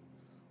example,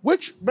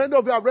 which many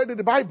of you have read in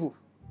the Bible.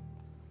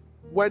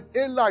 When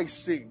Eli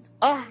sinned,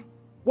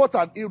 what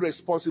an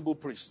irresponsible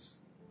priest.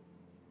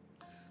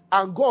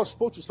 And God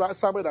spoke to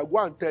Samuel that go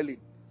and tell him.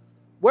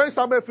 When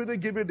Samuel finished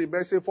giving the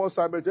message for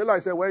Samuel, Eli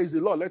said, where is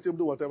the Lord? Let him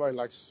do whatever he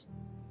likes.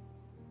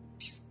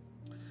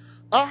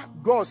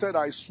 God said,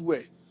 I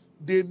swear,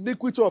 the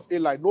iniquity of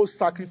Eli, no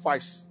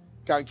sacrifice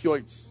can cure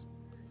it.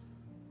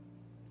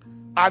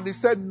 And he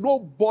said,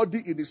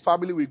 nobody in his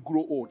family will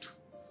grow old.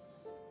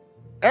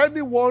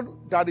 Anyone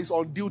that is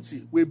on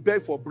duty will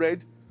beg for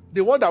bread.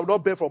 The one that will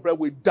not beg for bread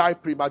will die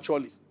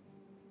prematurely.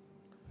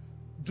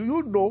 Do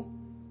you know,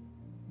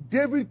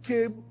 David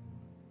came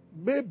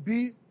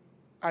maybe,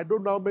 I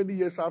don't know how many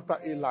years after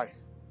Eli.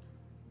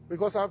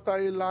 Because after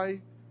Eli,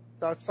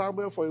 that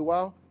Samuel for a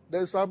while,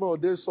 then Samuel,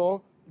 then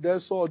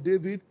Saul,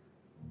 David.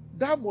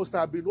 That must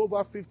have been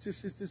over 50,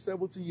 60,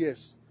 70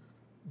 years.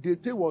 The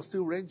thing was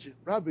still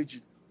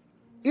ravaging.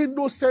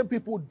 Innocent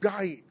people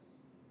dying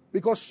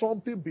because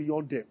something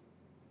beyond them.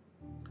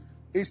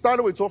 It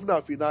started with Hophni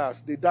and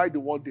Phinehas. They died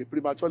in one day,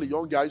 prematurely,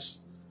 young guys.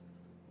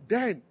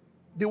 Then,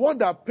 the one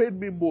that paid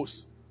me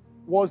most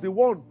was the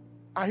one,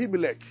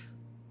 Ahimelech.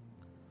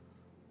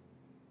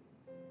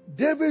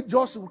 David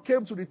just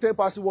came to the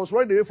temple as he was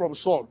running away from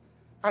Saul.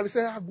 And he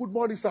said, good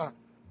morning, sir.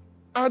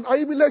 And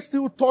Ahimelech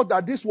still thought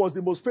that this was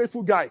the most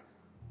faithful guy.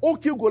 Who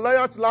killed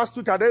Goliath last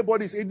week and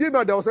everybody. He didn't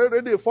know there was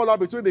already a fallout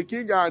between the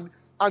king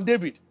and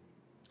David.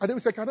 And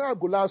David said, can I have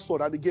Goliath's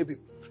sword? And he gave him.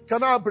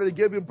 Can I have bread? He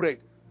gave him bread.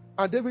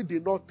 And David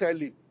did not tell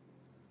him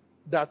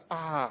that,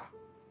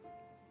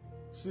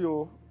 see,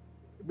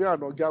 me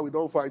and our guy, we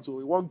don't fight, so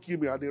he won't kill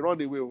me and they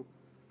run away.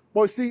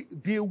 But see,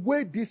 the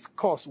way this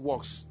curse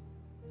works,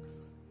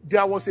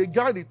 there was a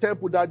guy in the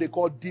temple that they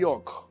called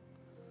Diog.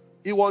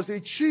 He was a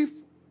chief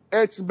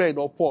herdsman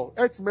of Paul.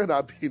 Herdsman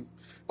had been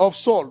of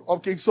Saul,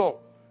 of King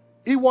Saul.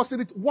 He was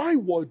in it. Why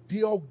was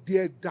Diog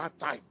there that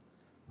time?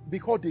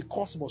 Because the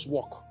curse must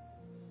work.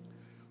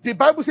 The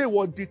Bible says he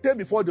was detained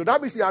before the.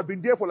 That means he had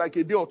been there for like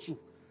a day or two.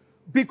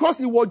 Because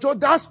he was just,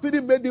 that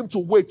spirit made him to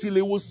wait till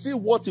he would see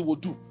what he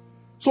would do.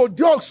 So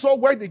Diog saw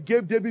when he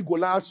gave David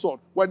Goliath's sword,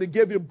 when he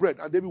gave him bread,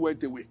 and David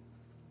went away.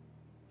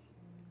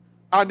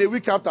 And a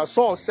week after,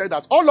 Saul said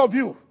that all of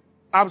you,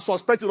 I'm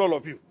suspecting all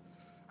of you.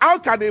 How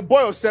can a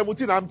boy of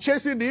 17, I'm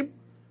chasing him,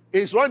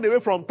 he's running away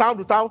from town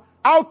to town.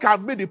 How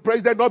can me, the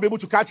president, not be able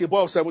to catch a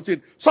boy of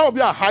 17? Some of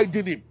you are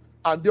hiding him.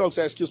 And they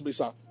said, excuse me,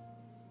 sir.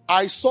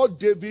 I saw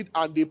David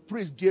and the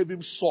priest gave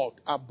him salt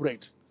and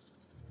bread.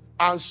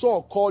 And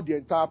Saul called the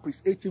entire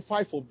priest,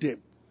 85 of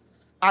them.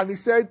 And he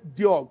said,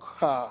 Diog,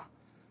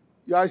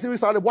 you are saying,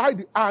 why?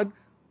 And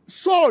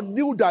Saul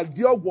knew that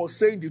Diog was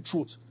saying the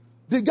truth.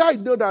 The guy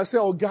knew that and said,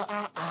 oh,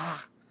 God,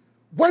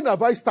 when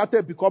have I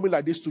started becoming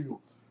like this to you?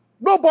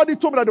 Nobody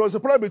told me that there was a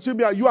problem between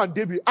me and you and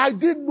David. I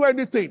didn't know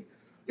anything.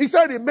 He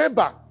said,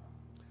 remember,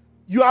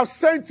 you have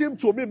sent him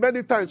to me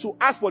many times to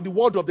ask for the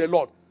word of the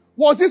Lord.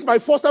 Was this my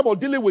first time of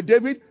dealing with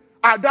David?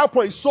 At that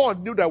point, Saul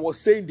knew that I was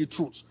saying the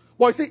truth.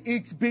 But you see,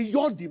 it's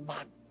beyond the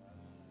man.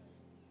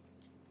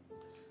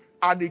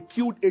 And he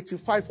killed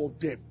 85 of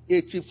them.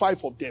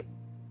 85 of them.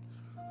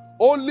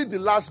 Only the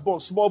last born,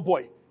 small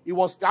boy, he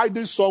was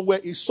hiding somewhere,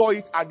 he saw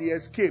it and he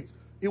escaped.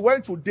 He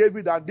went to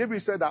David and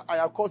David said that I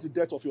have caused the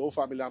death of your whole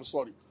family, I'm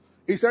sorry.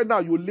 He said, now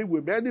you live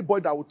with me.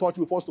 Anybody that will touch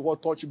you, first of all,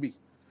 touch me.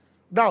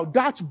 Now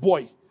that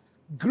boy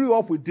grew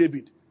up with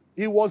David.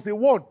 He was the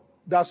one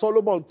that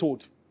Solomon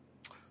told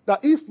that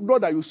if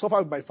not that you suffer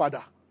with my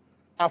father,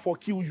 I will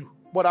kill you,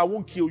 but I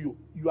won't kill you.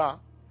 You are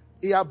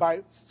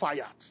hereby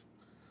fired.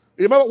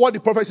 Remember what the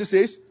prophecy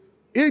says?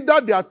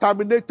 Either they are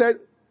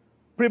terminated,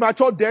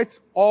 premature death,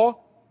 or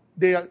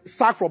they are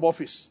sacked from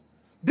office.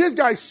 This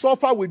guy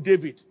suffered with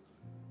David.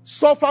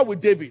 Suffered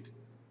with David.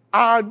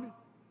 And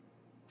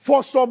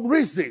for some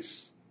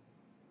reasons,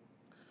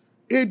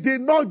 he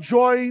did not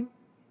join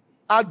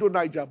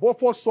Adonijah. But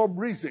for some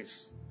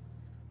reasons,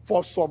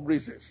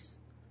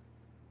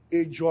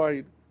 he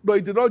joined. No,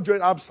 he did not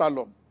join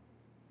Absalom.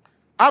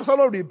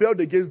 Absalom rebelled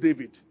against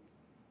David.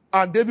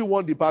 And David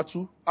won the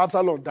battle.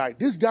 Absalom died.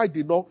 This guy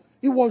did not.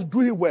 He was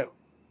doing well.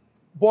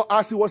 But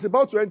as he was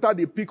about to enter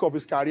the peak of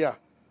his career,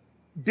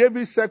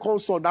 David's second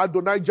son,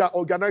 Adonijah,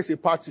 organized a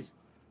party.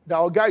 The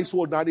Oga is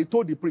old now. And he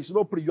told the priest,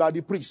 you are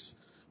the priest.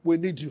 We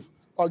need you.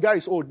 Oga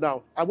is old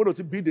now. I'm going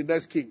to be the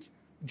next king.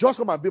 Just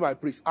come and be my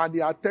priest. And he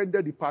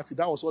attended the party.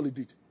 That was all he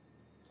did.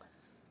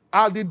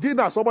 At the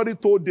dinner, somebody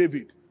told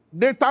David,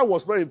 Nathan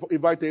was not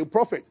invited, a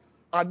prophet.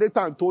 And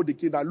Nathan told the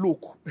king that,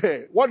 look,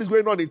 hey, what is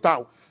going on in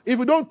town? If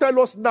you don't tell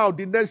us now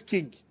the next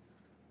king,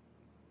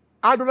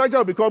 Adonijah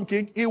will become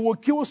king, he will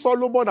kill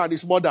Solomon and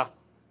his mother.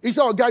 He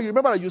said, you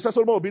remember that you said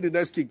Solomon will be the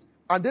next king.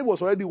 And David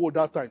was already old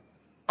that time.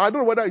 I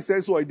don't know whether he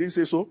said so or he didn't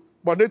say so,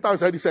 but Nathan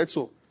said he said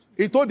so.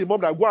 He told the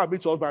mom that go and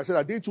meet your husband. I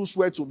said, didn't you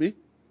swear to me?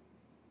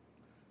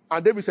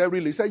 And David said,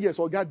 really? He said, yes,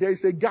 there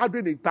is a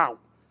gathering in town.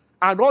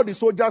 And all the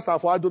soldiers are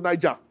for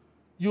Adonijah.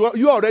 You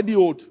are already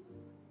old.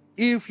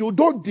 If you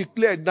don't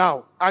declare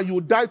now and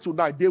you die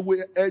tonight, they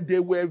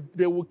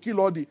will kill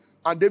all the.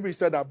 And David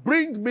said that,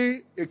 bring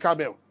me a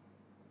camel.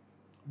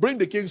 Bring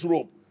the king's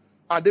robe.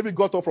 And David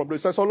got up from there. He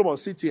said, Solomon,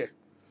 sit here.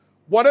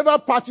 Whatever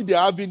party they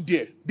are having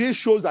there, this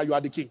shows that you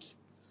are the king.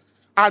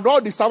 And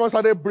all the servants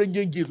started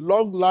bringing gifts.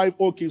 Long life,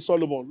 O King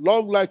Solomon.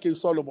 Long life, King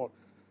Solomon.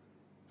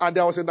 And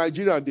there was a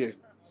Nigerian there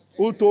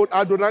who told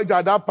Adonijah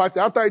at that party,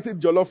 after eating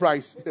jollof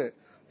rice,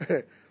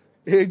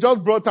 he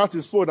just brought out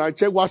his phone and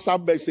checked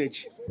WhatsApp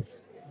message.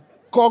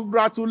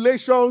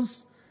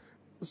 Congratulations,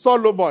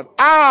 Solomon.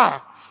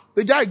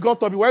 The guy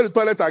got up, he went to the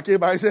toilet and came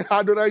back. He said,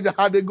 Adonijah,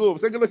 how they go?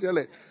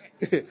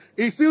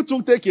 He still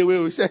took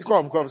takeaway. He said,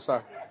 come,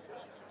 sir.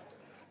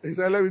 He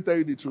said, let me tell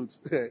you the truth.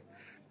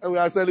 And we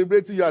are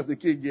celebrating you as the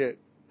king here.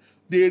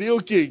 The real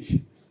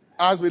king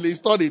has been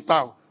installed in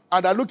town.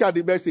 And I look at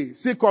the message.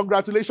 See,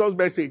 congratulations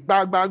message.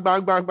 Bang, bang,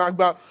 bang, bang, bang,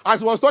 bang. As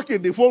he was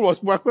talking, the phone was...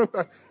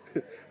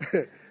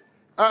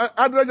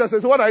 Adonijah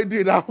says, what are you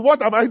doing now?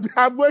 What am I doing?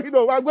 I'm going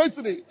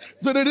to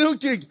the real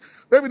king.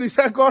 Maybe the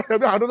second,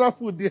 maybe another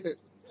food there.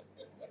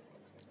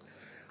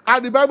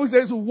 And the Bible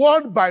says,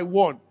 one by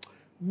one,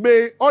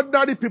 may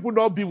ordinary people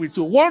not be with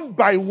you. One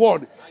by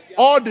one,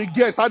 all the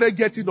guests started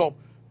getting up.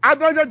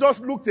 Adonijah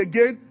just looked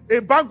again. A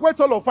banquet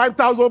hall of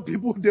 5,000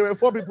 people. There were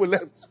 4 people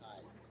left.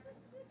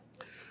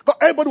 But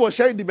everybody was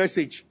sharing the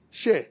message.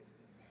 Share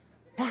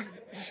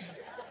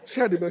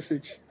the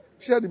message.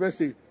 Share the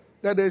message.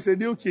 That there is a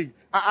new king.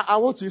 I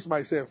want to use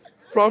myself.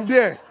 From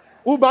there,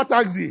 Uber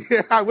taxi.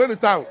 I went to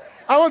town.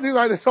 I want to use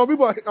myself. Some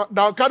people,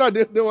 the Okada,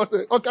 they want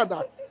to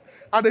Okada.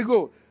 And they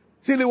go.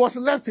 Till he was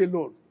left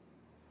alone.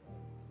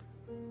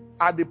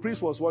 And the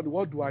priest was wondering,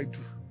 what do I do?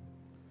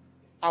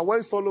 And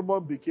when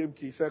Solomon became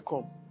king, he said,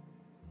 come.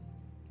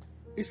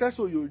 He said,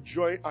 so you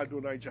join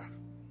Adonijah.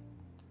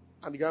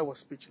 And the guy was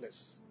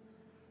speechless.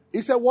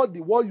 He said, what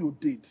you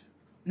did,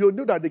 you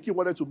knew that the king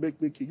wanted to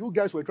make me king. You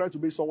guys were trying to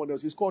make someone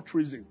else. It's called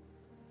treason.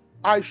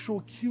 I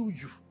should kill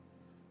you.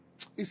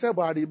 He said,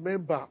 but I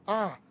remember,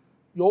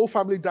 your whole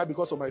family died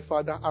because of my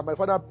father, and my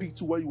father picked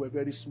you when you were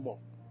very small.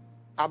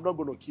 I'm not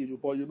going to kill you,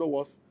 but you know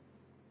what?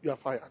 You are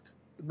fired.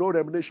 No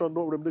remuneration,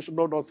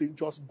 no nothing.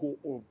 Just go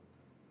home.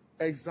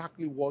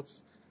 Exactly what?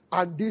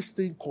 And this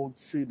thing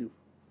continued.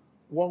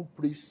 One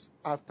priest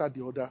after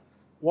the other.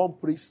 One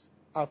priest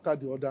after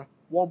the other.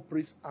 One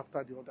priest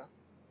after the other.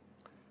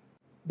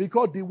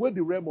 Because the way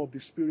the realm of the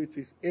spirit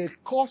is, a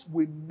course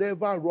will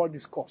never run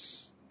its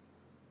course.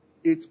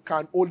 It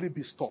can only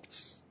be stopped.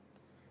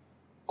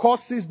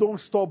 Courses don't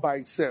stop by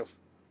itself.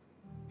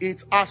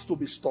 It has to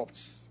be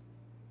stopped.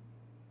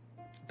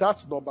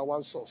 That's number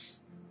one source.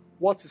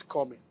 What is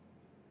coming?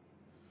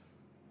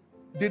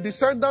 The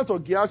descendants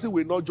of Gehazi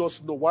will not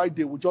just know why.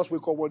 They will just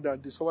wake up one day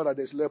and discover that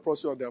there's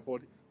leprosy on their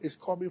body. It's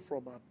coming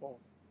from above.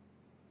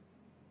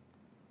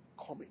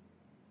 Coming.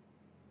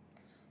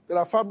 There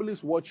are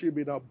families watching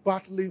me now,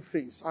 battling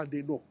things, and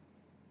they know.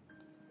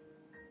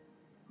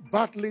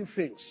 Battling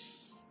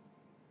things.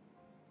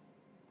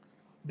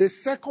 The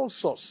second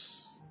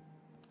source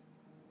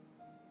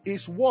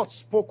is what's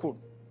spoken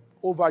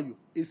over you.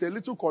 It's a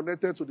little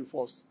connected to the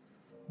first.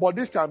 But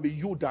this can be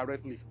you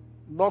directly,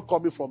 not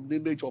coming from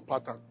lineage or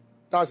pattern.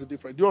 That's the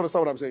difference. Do you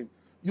understand what I'm saying?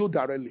 You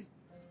directly.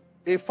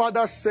 A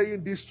father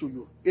saying this to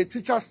you. A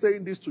teacher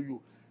saying this to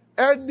you.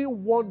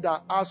 Anyone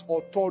that has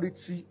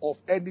authority of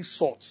any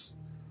sort,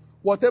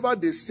 whatever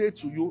they say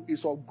to you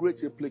is of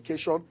great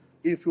implication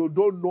if you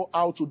don't know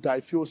how to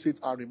diffuse it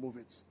and remove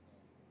it.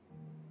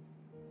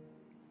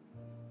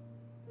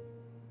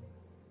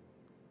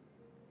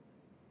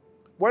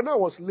 When I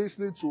was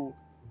listening to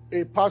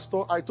a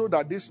pastor, I told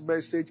that this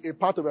message, a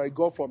part of it I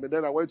got from, and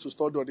then I went to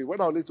study on it. When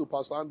I was listening to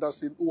Pastor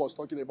Anderson, who was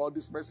talking about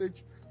this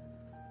message,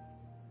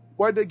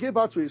 when they gave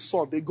out to his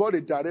son, they got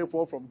a direct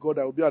word from God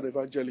that will be an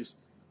evangelist.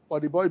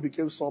 But the boy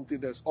became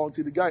something else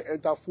until the guy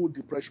entered full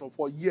depression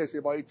for years,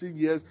 about 18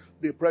 years,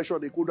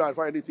 depression, they couldn't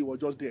find anything, was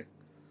just there.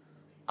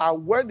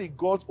 And when he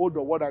got hold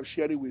of what I'm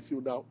sharing with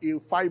you now, in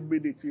 5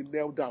 minutes he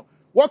knelt down.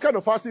 What kind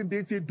of fasting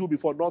did he do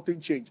before nothing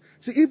changed?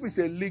 See, if it's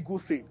a legal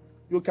thing,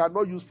 you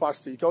cannot use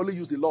fasting. You can only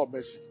use the law of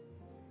mercy.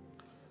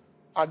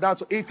 And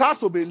that's it. Has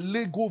to be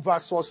legal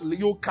versus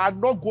you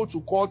cannot go to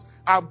court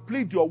and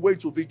plead your way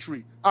to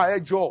victory.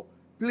 Hey, Joe,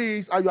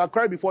 please, and you are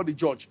crying before the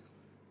judge.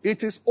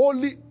 It is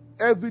only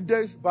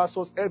evidence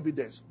versus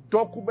evidence,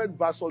 document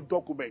versus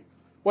document.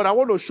 But I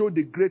want to show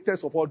the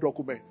greatest of all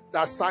documents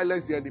that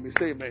silence the enemy.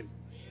 Say amen.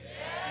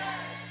 Yeah.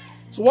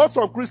 So what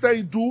some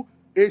Christians do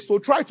is to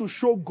try to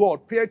show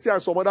God piety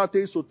and some other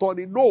things to turn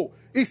it. No,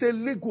 it's a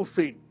legal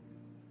thing.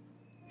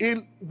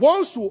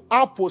 Once you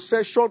have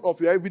possession of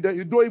your evidence,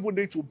 you don't even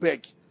need to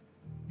beg.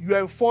 You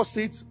enforce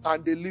it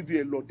and they leave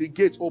you alone. The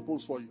gate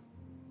opens for you.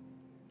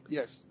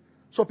 Yes.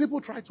 So people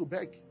try to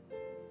beg.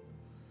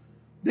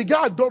 The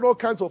guy had done all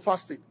kinds of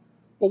fasting.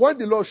 But when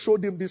the Lord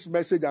showed him this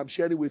message I'm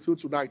sharing with you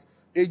tonight,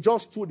 it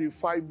just stood in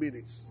 5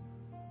 minutes.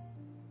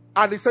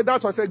 And he said,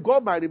 that's why I said,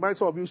 God might remind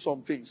some of you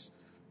some things.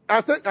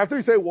 I think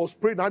he said he was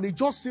praying and he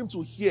just seemed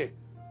to hear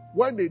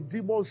when the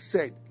demon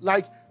said,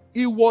 like,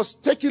 he was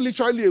taken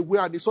literally away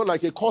and he saw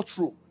like a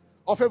courtroom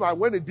of him. And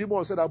when the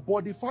demon said that,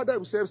 but the father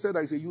himself said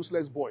that he's a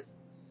useless boy.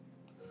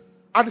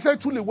 And he said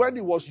truly when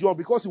he was young,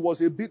 because he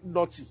was a bit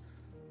naughty,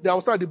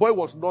 the boy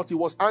was naughty, he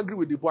was angry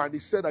with the boy and he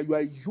said that you are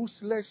a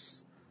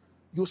useless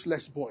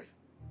boy.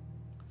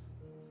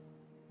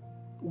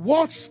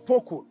 Words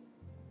spoken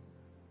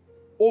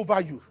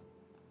over you.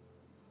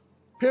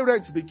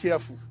 Parents, be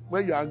careful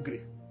when you're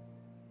angry.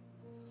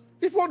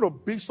 If you want to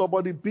beat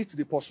somebody, beat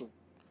the person.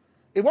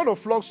 If you want to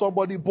flog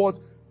somebody, but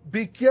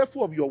be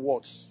careful of your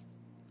words.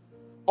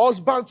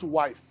 Husband to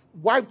wife,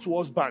 wife to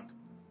husband,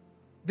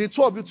 the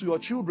two of you to your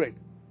children.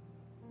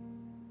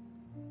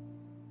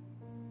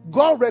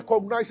 God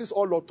recognizes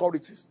all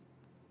authorities.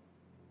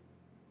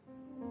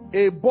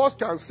 A boss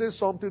can say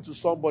something to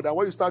somebody, and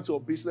when you start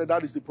your business,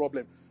 that is the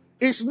problem.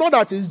 It's not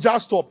that it's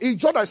just up.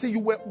 It's just that say you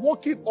were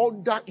working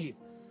under him.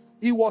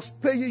 He was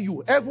paying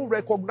you. Heaven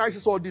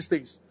recognizes all these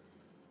things.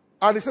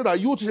 And he said that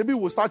you maybe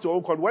will start your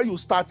own company. When you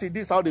start it,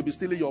 this is how they be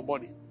stealing your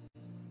money.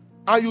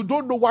 And you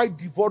don't know why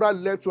devourer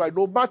left you.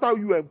 No matter how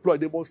you employ,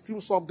 they must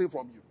steal something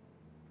from you.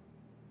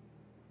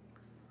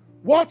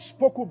 Words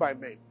spoken by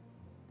men.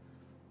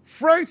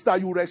 Friends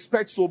that you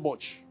respect so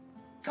much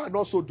can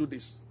also do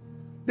this.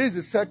 This is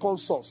the second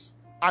source.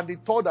 And the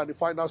third and the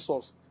final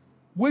source.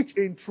 Which,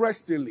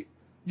 interestingly,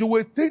 you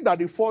will think that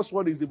the first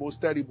one is the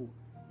most terrible.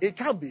 It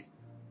can be.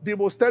 The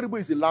most terrible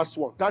is the last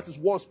one. That is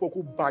word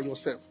spoken by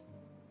yourself.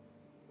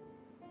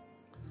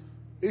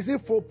 Is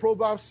it for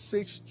Proverbs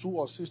 6:2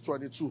 or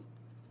 6:22?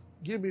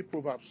 Give me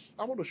Proverbs.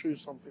 I want to show you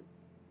something.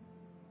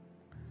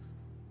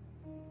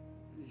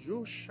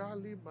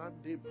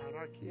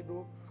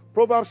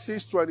 Proverbs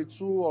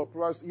 6:22 or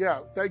Proverbs, yeah,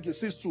 thank you,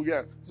 6:2,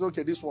 yeah. It's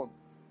okay, this one.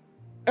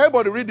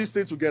 Everybody read this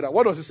thing together.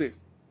 What does it say?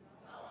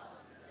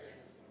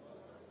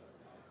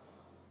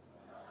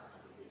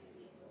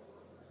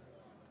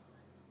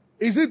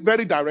 Is it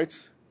very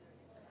direct?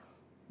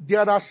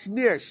 There are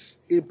snares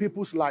in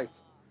people's life.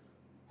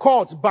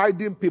 Cords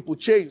binding people,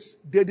 chains.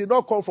 They did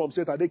not come from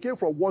Satan. They came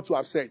from what you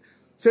have said.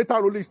 Satan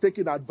only is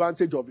taking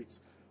advantage of it.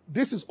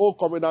 This is old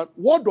covenant.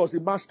 What does the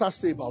master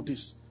say about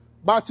this?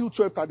 Matthew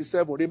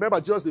 12:37.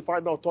 Remember, Jesus the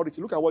final authority.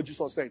 Look at what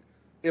Jesus said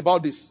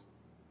about this.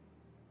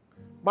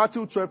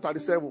 Matthew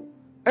 12:37.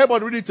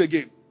 Everybody read it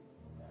again.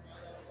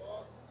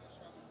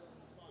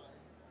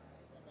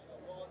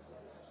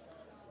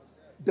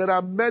 There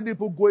are many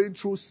people going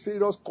through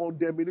serious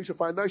condemnation,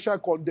 financial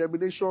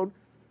condemnation.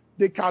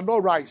 They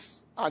cannot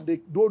rise and they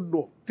don't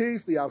know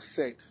things they have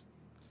said.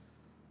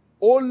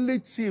 Only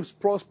thieves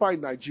prosper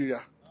in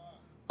Nigeria.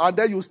 And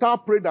then you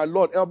start praying that,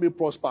 Lord, help me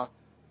prosper.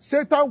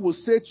 Satan will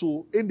say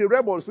in the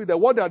realm of the spirit, that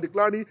what they are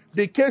declaring,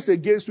 the case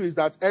against you is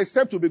that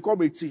except you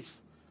become a thief,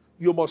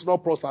 you must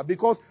not prosper.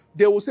 Because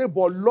they will say,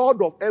 but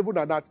Lord of heaven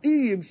and earth,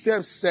 he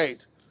himself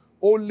said,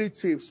 only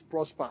thieves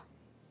prosper.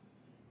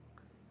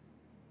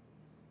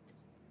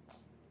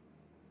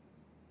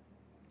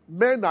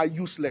 Men are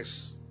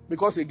useless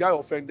because a guy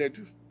offended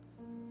you.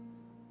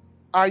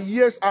 And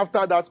years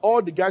after that,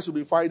 all the guys you'll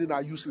be finding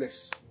are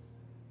useless.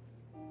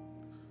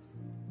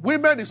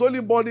 Women is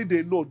only money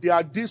they know. They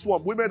are this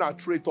one. Women are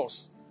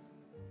traitors.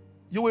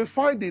 You will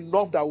find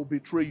enough that will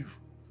betray you.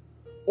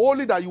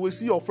 Only that you will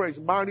see your friends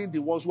marrying the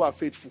ones who are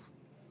faithful.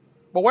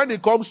 But when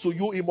it comes to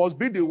you, it must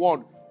be the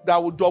one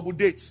that will double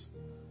date.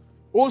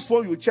 Whose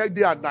phone you check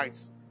day and night.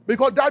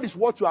 Because that is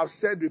what you have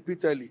said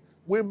repeatedly.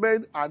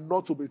 Women are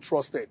not to be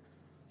trusted.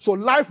 So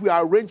life will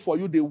arrange for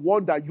you the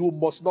one that you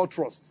must not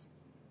trust.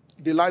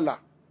 Delilah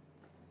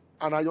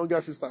and her younger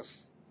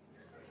sisters.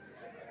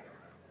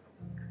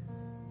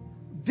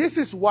 This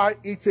is why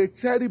it's a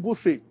terrible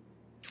thing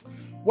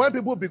when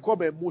people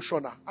become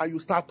emotional and you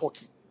start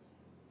talking.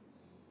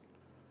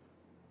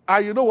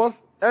 And you know what?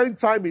 End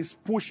time is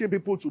pushing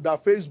people to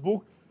that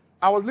Facebook.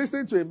 I was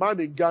listening to a man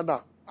in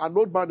Ghana, an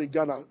old man in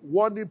Ghana,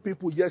 warning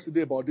people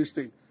yesterday about this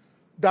thing.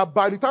 That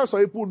by the time some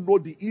people know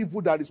the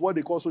evil that is what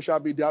they call social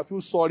media, I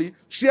feel sorry.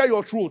 Share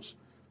your truth.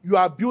 You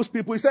abuse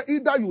people. He said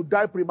either you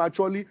die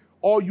prematurely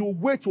or you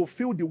wait to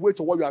feel the weight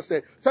of what you are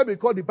saying. Said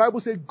because the Bible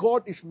says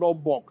God is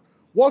not mocked.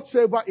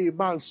 Whatsoever a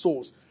man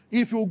sows,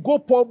 if you go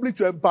public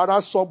to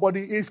embarrass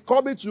somebody, it's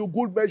coming to you,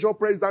 good measure,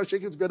 praise down,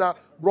 shaking together,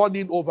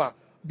 running over.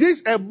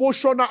 This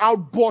emotional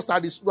outburst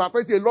that is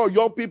affecting a lot of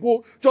young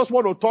people, just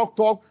want to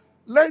talk.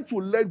 Learn to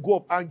let go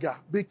of anger.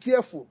 Be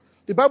careful.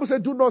 The Bible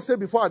said, do not say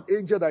before an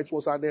angel that it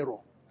was an error.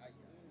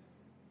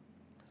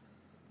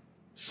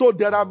 So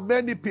there are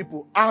many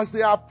people, as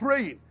they are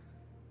praying,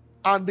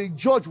 and the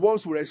judge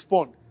wants to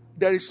respond,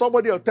 there is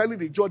somebody else telling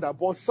the judge that,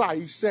 but sir,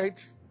 he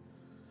said,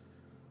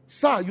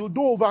 sir, you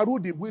don't overrule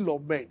the will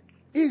of men.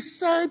 He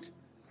said,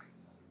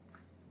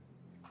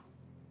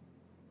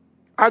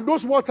 and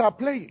those words are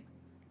playing.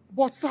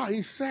 But sir,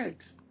 he said.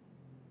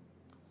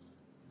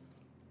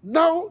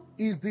 Now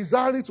he's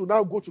desiring to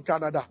now go to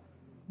Canada.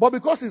 But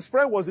because his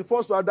friend was the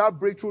first to have that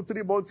breakthrough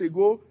 3 months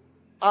ago,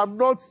 I'm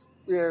not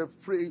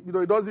free. You know,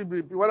 it doesn't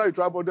be whether you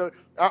travel.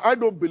 I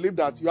don't believe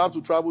that you have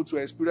to travel to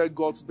experience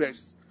God's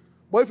best.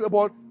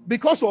 But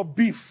because of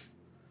beef,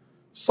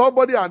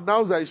 somebody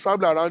announced that he's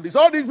traveling around this.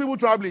 All these people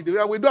traveling, we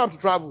don't have to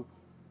travel.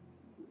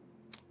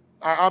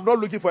 I'm not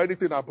looking for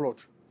anything abroad.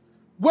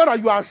 Whether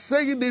you are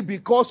saying it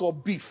because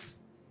of beef.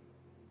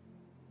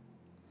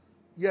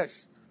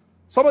 Yes.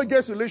 Someone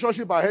gets a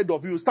relationship ahead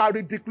of you, start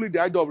ridiculing the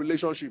idea of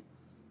relationship.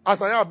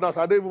 As I am now,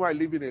 so I don't even mind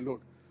living alone.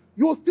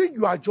 You think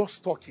you are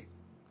just talking.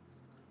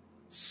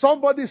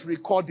 Somebody's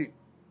recording.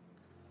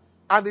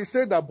 And he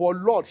said that, but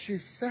Lord, she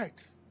said.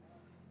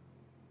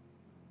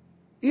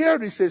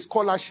 Here is a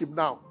scholarship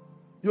now.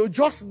 You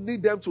just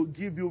need them to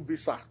give you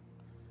visa.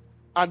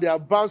 And they are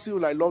bouncing you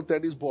like long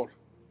tennis ball.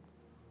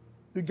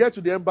 You get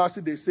to the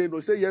embassy, they say no.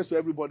 Say yes to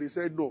everybody. They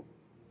say no.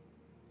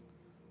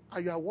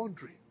 And you are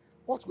wondering.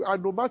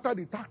 And no matter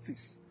the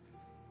tactics.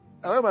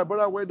 And when my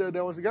brother went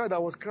there was a guy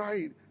that was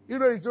crying. You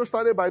know, he just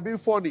started by being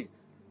funny.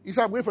 He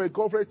said, I'm going for a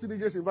conference.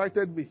 Teenagers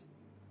invited me.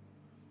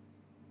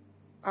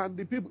 And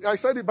the people, I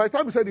said it, by the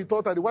time he said he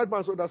thought, and the white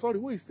man said, sorry,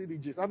 who is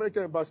teenagers?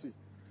 American embassy.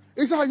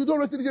 He said, you don't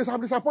know teenagers,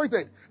 I'm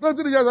disappointed. No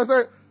teenagers. I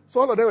said, so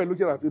all of them were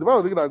looking at you. The man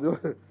was looking at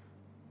you.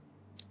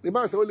 The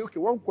man said, okay,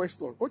 one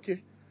question.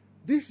 Okay,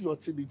 this your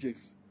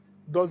teenagers.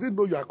 Does he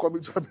know you are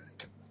coming to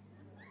America?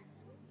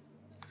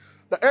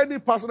 That any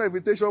personal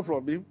invitation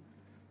from him,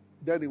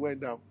 then he went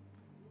down.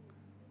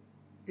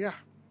 Yeah.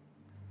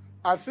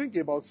 I think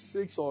about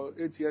 6 or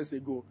 8 years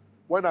ago,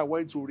 when I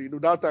went to renew,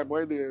 that time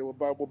when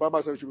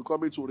Obama said we should be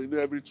coming to renew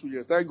every 2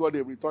 years. Thank God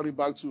they're returning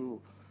back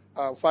to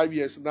 5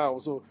 years now.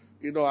 So,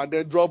 you know, and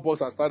then Dropbox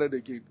has started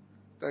again.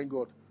 Thank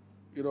God.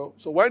 You know,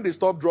 so when they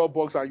stopped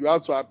Dropbox and you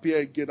have to appear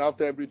again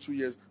after every 2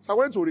 years. So I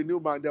went to renew,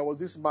 man. There was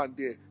this man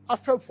there. I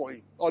felt for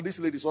him. Or this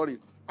lady, sorry.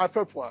 I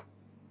felt for her.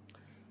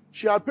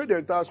 She had paid the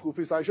entire school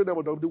fees. I showed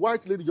them. The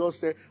white lady just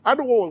said, I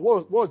don't know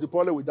what was the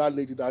problem with that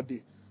lady that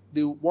day.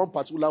 The one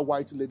particular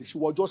white lady. She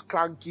was just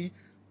cranky.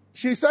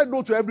 She said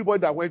no to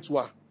everybody that went to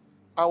her.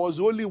 I was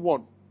the only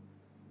one.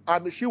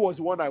 And she was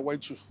the one I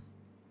went to.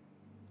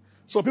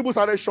 So people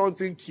started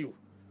shunting queue.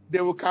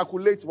 They will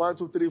calculate 1,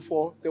 2, 3,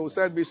 4. They will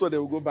send me so they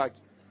will go back.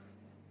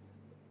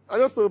 I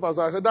just told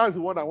Pastor, I said, that's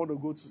the one I want to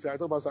go to. So I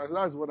told Pastor, I said,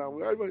 that's the one I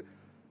want to go.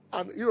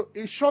 And, you know,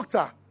 it shocked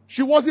her.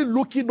 She wasn't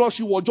looking up.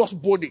 She was just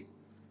boning.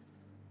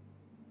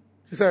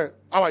 She said,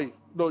 how are you?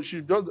 No,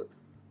 she just...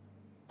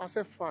 I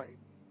said, fine.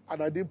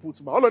 And I didn't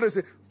put my... All of them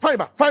say, fine,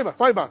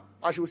 ma.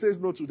 And she would say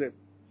no to them.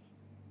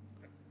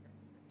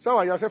 So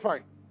I said,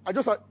 fine. I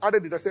just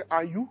added it. I said,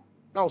 are you?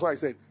 That was what I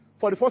said.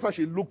 For the first time,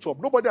 she looked up.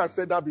 Nobody had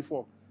said that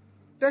before.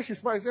 Then she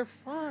smiled and said,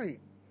 fine,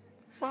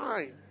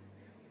 fine.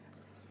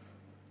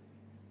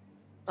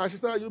 And she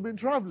said, you've been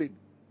traveling.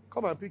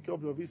 Come and pick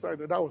up your visa.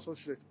 And that was what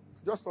she said.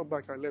 She just turned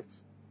back and left.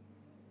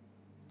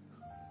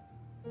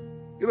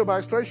 You know,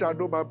 by strength shall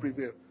no man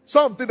prevail.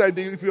 Something that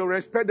if you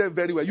respect them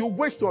very well, you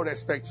waste your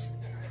respect.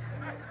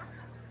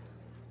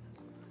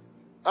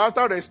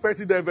 After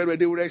respecting them very well,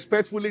 they will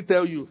respectfully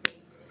tell you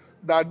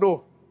that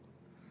no.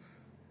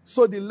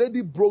 So the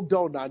lady broke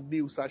down her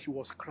knees and she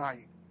was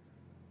crying.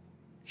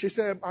 She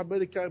said,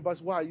 American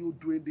embassy, why are you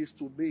doing this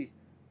to me?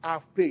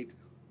 I've paid.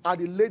 And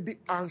the lady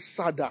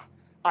answered her,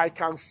 I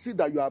can see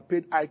that you are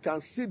paid. I can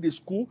see the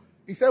school.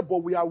 He said, but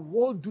we have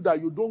warned you that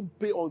you don't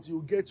pay until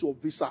you get your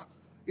visa.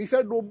 He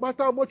said, no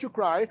matter how much you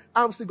cry,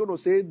 I'm still going to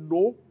say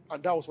no.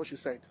 And that was what she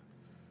said.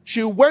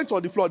 She went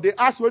on the floor. They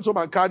asked her to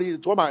come and carry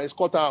it, to come and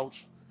escort her out.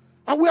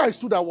 And where I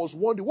stood, I was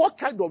wondering, what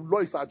kind of law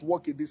is at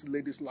work in this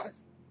lady's life?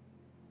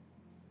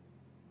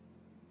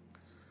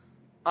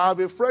 I have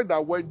a friend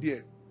that went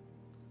there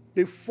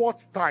the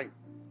 4th time,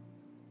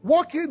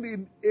 working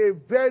in a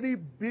very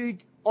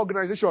big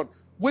organization,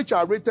 which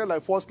are rated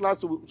like first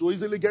class to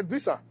easily get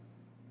visa.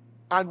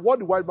 And what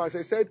the white man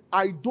said,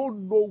 I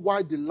don't know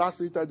why the last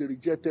time they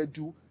rejected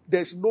you.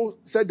 There's no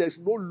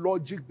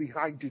logic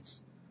behind it.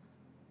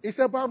 He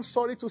said, but I'm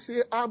sorry to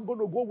say, I'm going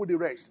to go with the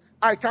rest.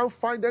 I can't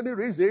find any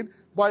reason,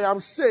 but I am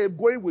safe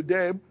going with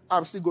them.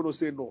 I'm still going to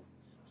say no.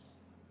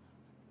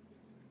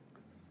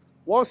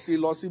 Once he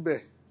lost him,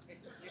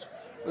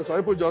 some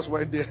people just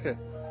went there.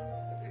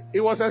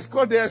 He was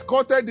escorted. They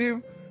escorted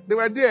him. They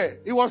were there.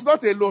 He was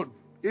not alone.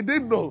 He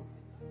didn't know.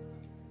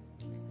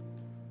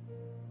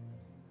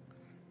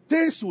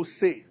 Things will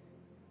say.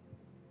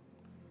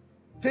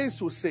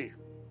 Things will say.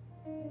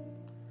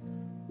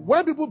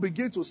 When people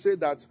begin to say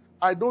that,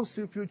 I don't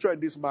see future in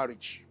this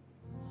marriage,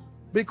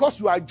 because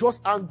you are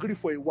just angry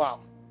for a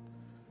while,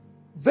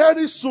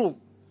 very soon,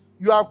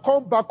 you have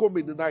come back home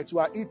in the night, you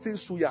are eating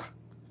suya.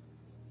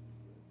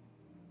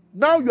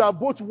 Now you are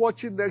both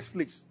watching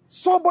Netflix.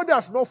 Somebody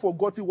has not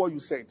forgotten what you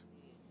said.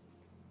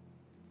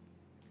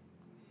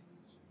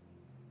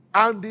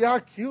 And the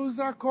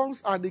accuser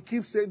comes and he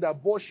keeps saying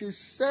that, but she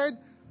said,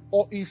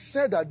 or he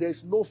said that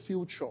there's no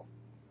future.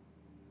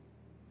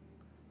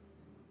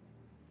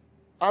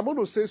 I'm going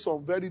to say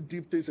some very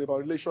deep things about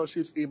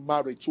relationships in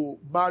marriage to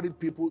married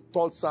people.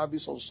 3rd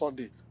service on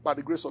Sunday, by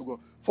the grace of God.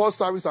 1st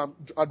service, I'm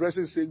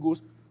addressing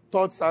singles.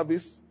 3rd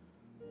service,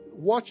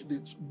 watch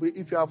it.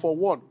 If you are for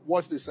one,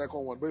 watch the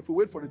 2nd one. But if you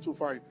wait for the 2,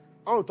 fine.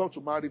 I want to talk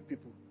to married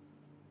people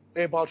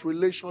about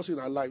relations in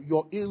our life,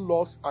 your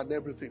in-laws and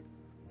everything.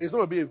 It's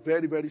going to be a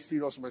very, very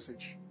serious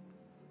message.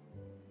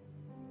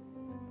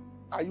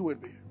 Are you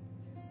with me?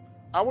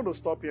 I want to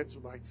stop here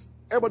tonight.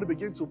 Everybody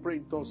begin to pray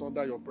in tongues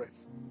under your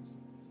breath.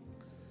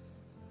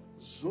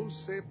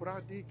 Zose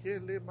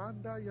bradike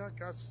lemanda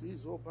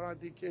yakasizo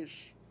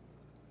bradikesh.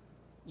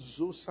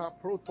 Zosa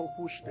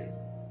protopushte.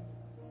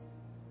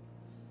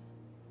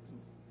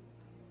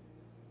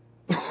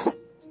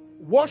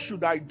 What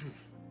should I do?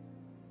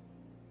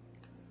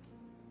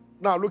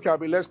 Now look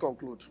at me, let's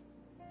conclude.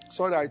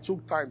 Sorry I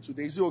took time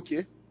today. Is it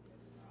okay?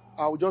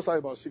 I will just have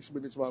about 6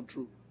 minutes, but I'm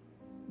through.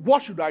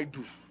 What should I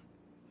do?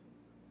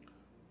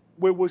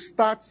 We will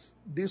start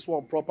this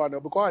one proper now,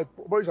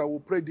 because I will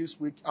pray this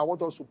week. I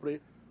want us to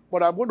pray.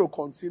 But I'm going to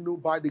continue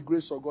by the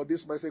grace of God.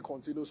 This message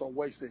continues on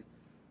Wednesday.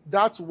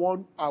 That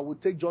one, I will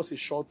take just a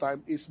short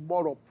time. It's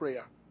more of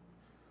prayer.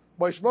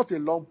 But it's not a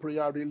long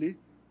prayer, really.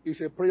 It's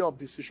a prayer of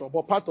decision.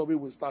 But part of it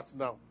will start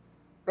now.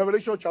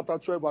 Revelation chapter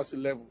 12, verse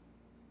 11.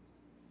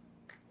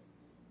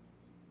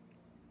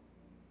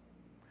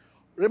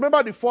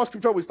 Remember the first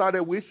scripture we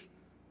started with?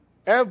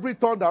 Every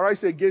tongue that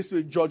rises against you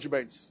in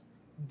judgments,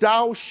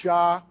 thou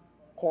shalt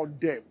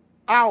condemn.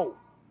 How?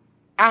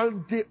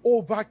 And they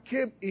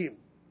overcame him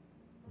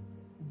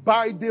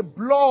by the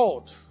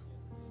blood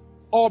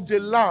of the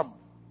Lamb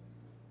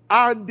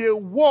and the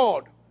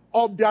word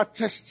of their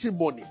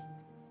testimony.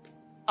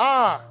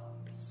 Yabarus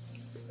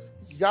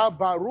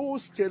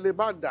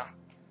Kelemanda.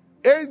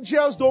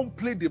 Angels don't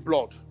plead the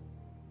blood.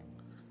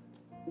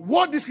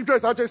 What the scripture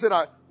is actually saying,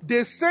 that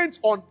the saints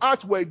on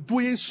earth were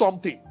doing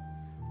something.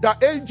 The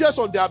angels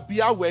on their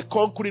behalf were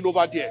conquering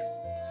over there,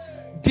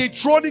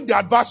 dethroning the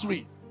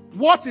adversary.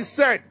 What is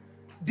said,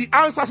 the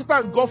answer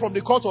Satan got from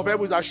the court of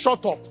heaven is that,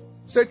 shut up,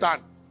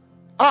 Satan.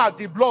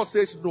 The blood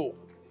says no.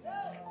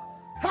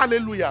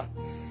 Hallelujah.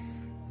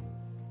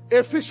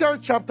 Ephesians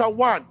chapter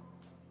 1,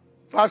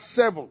 verse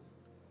 7,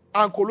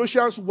 and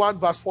Colossians 1,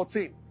 verse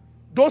 14.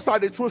 Those are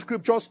the true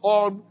scriptures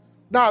on.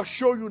 Now I've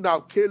shown you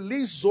now.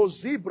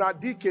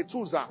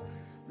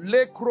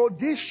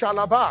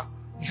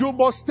 You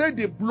must take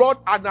the blood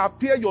and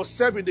appear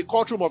yourself in the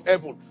courtroom of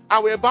heaven.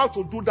 And we're about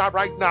to do that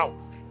right now.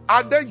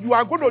 And then you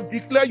are going to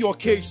declare your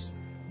case.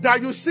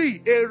 That you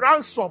see a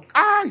ransom.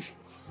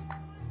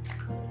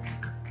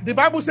 The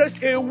Bible says,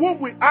 in whom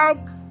we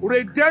have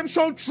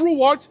redemption through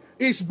what?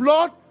 His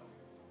blood.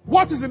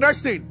 What is the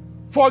next thing?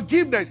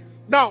 Forgiveness.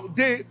 Now,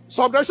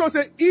 some nations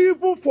say,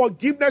 even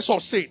forgiveness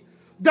of sin.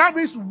 That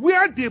means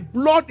where the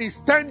blood is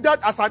tendered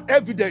as an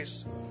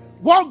evidence,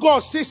 what God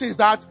sees is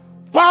that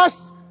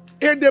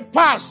in the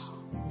past,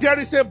 there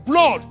is a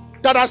blood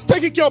that has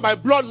taken care of my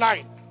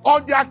bloodline.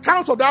 On the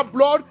account of that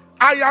blood,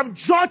 I am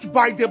judged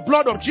by the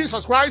blood of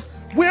Jesus Christ,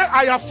 where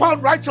I have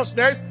found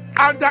righteousness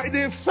and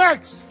the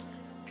effects.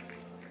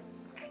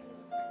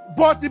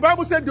 But the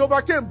Bible said they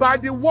overcame by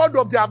the word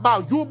of their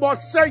mouth. You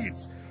must say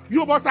it.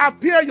 You must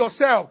appear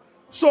yourself.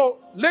 So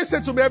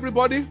listen to me,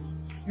 everybody.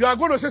 You are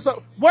going to say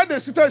something. When the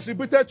scripture is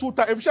repeated 2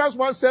 times, Ephesians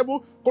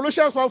 1:7,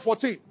 Colossians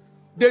 1:14,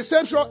 the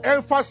same show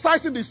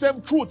emphasizing the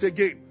same truth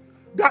again.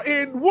 That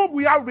in whom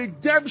we have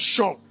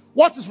redemption.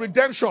 What is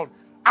redemption?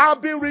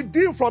 I've been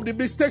redeemed from the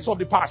mistakes of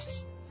the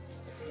past.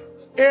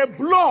 A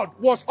blood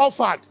was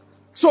offered.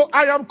 So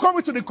I am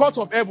coming to the court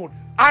of heaven.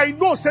 I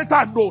know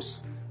Satan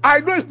knows. I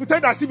know he's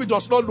pretending as if he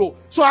does not know.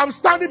 So I'm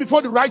standing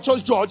before the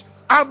righteous judge,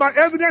 and my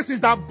evidence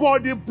is that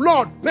the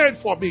blood paid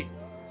for me.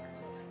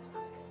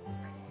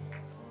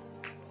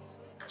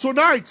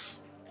 Tonight,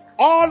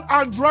 all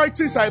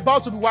handwritings are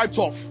about to be wiped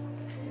off.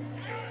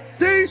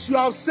 Things you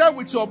have said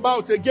with your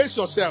mouth against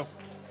yourself.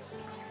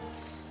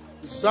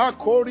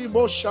 Zakori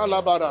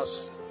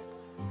Moshalabaras.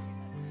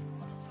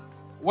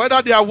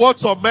 Whether they are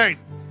words of men,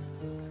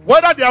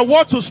 whether they are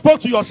words you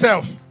spoke to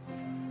yourself,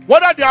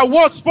 whether they are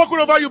words spoken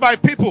over you by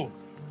people,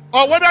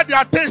 or whether they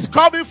are things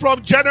coming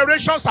from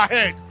generations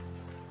ahead,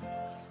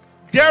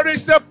 there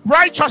is the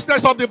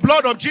righteousness of the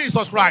blood of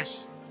Jesus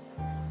Christ.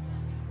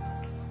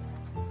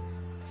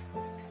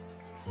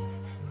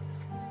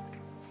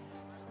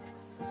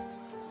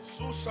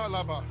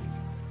 Susalaba.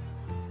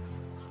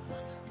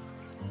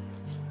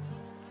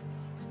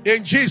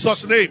 In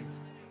Jesus' name.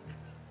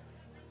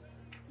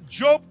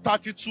 Job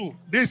 32.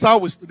 This is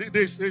how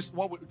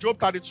Job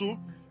 32.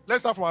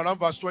 Let's start from around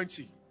verse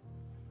 20.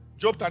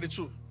 Job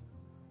 32.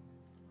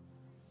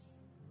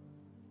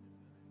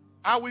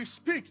 I will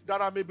speak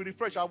that I may be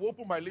refreshed. I will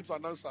open my lips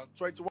and answer.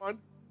 21.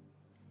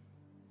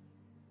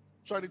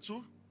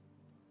 22.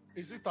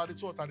 Is it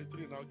 32 or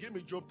 33 now? Give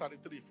me Job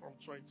 33 from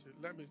 20.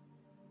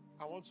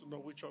 I want to know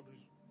which of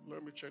it.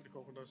 Let me check the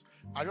concordance.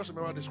 I just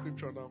remember the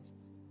scripture now.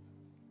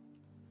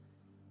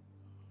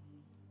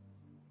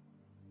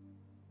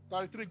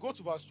 33, go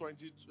to verse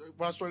 20.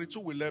 Verse 22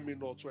 will let me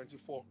know.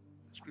 24,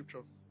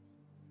 scripture.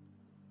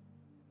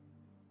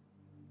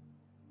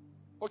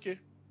 Okay.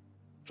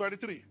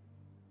 23.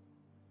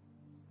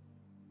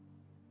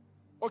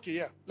 Okay,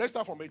 yeah. Let's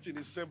start from 18.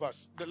 It's the same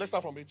verse. Let's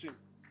start from 18.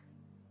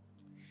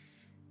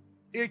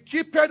 He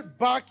keepeth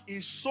back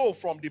his soul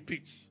from the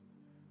pit,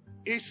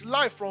 his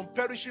life from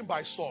perishing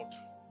by sword.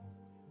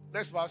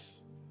 Next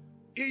verse.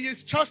 He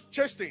is just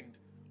chastened,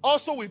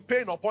 also with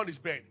pain upon his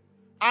bed,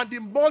 and the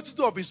multitude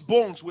of his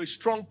bones with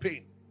strong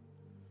pain.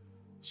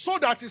 So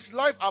that his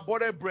life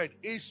abhorred bread,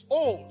 his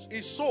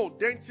soul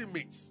dainty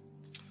meat.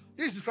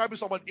 He is describing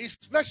someone, his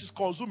flesh is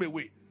consumed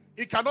away.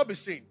 It cannot be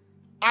seen.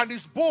 And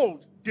his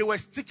bones, they were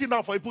sticking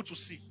out for people to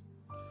see.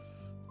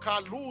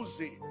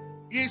 Kaluze.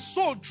 His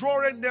soul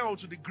drawing near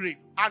unto the grave,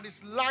 and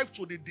his life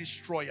to the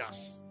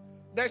destroyers.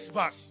 Next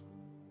verse.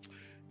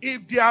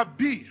 If there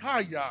be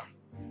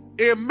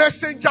a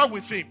messenger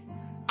with him,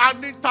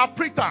 an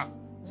interpreter,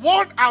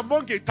 one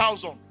among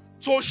 1,000,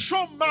 to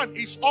show man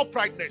his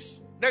uprightness.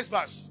 Next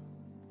verse.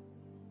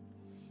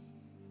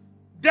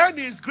 Then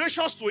he is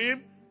gracious to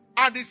him,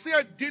 and he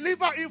said,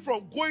 deliver him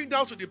from going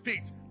down to the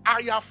pit.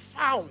 I have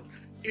found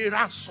a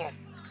ransom.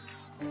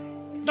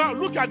 Now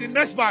look at the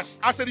next verse.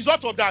 As a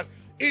result of that,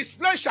 his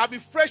flesh shall be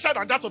fresher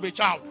than that of a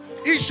child.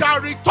 He shall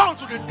return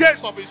to the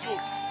days of his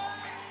youth.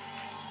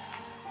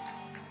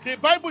 The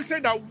Bible is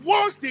saying that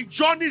once the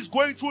journey is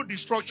going through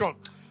destruction,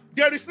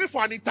 there is need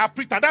for an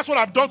interpreter. That's what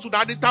I've done to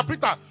that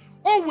interpreter.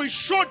 Who will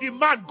show the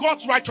man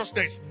God's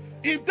righteousness.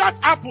 If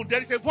that happens,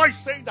 there is a voice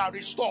saying that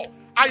restore.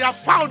 I have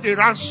found a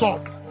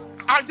ransom.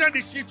 And then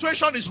the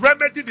situation is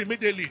remedied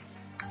immediately.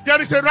 There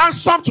is a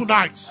ransom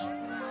tonight.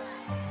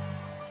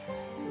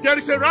 There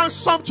is a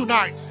ransom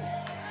tonight.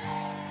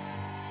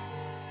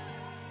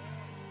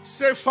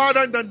 Say,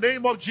 Father, in the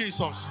name of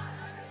Jesus.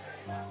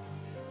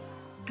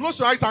 Close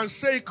your eyes and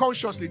say it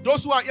consciously.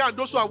 Those who are here and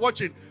those who are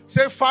watching,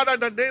 say, Father, in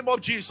the name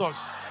of Jesus.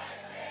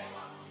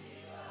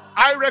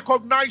 I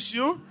recognize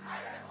you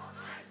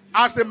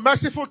as the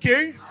merciful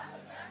King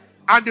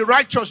and the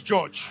righteous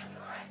judge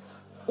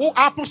who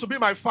happens to be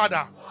my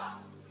Father.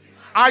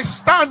 I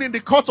stand in the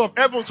court of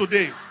heaven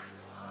today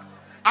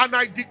and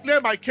I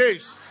declare my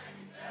case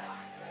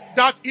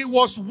that he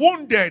was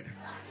wounded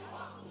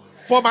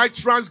for my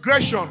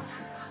transgression.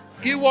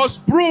 He was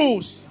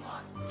bruised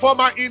for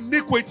my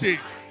iniquity.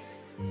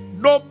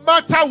 No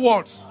matter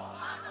what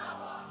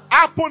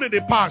happened in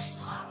the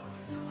past,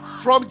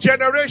 from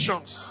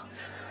generations,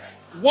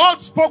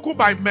 words spoken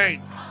by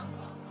men,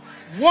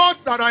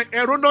 words that I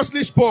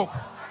erroneously spoke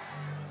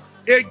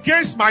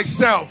against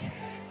myself,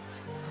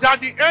 that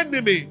the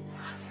enemy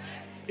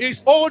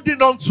is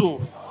holding on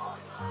to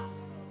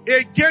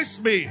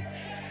against me,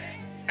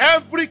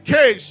 every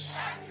case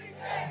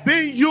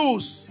being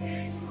used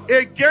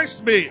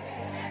against me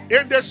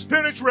in the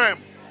spirit realm,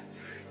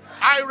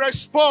 I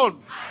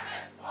respond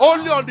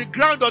only on the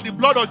ground of the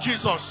blood of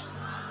Jesus.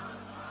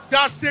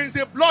 That since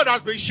the blood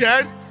has been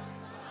shed,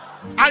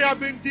 I have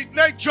been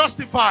declared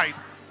justified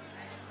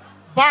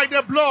by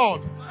the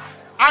blood.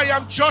 I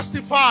am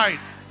justified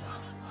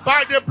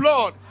by the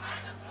blood.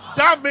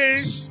 That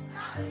means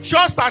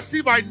just as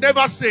if I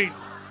never sinned.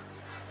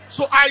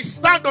 So I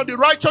stand on the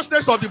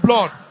righteousness of the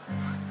blood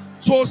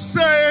to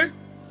say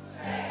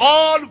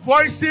all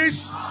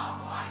voices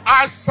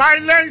are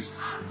silenced.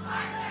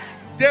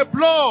 The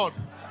blood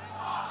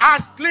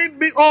has cleaned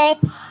me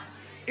up.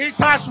 It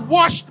has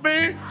washed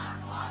me.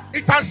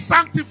 It has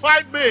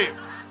sanctified me.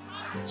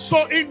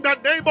 So in the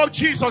name of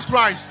Jesus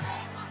Christ,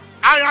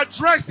 I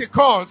address the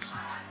courts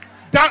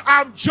that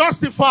I'm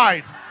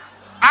justified.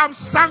 I'm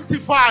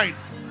sanctified.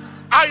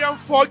 I am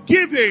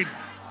forgiven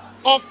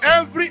of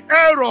every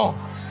error.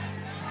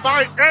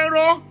 My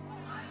error,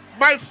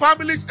 my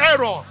family's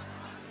error.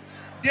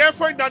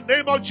 Therefore, in the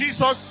name of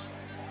Jesus,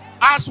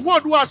 as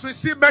one who has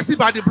received mercy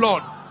by the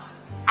blood,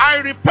 I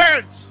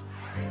repent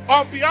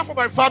on behalf of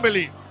my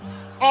family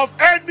of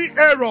any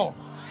error,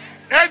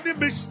 any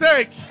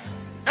mistake,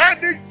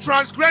 any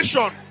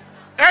transgression,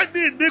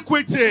 any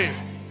iniquity.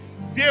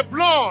 The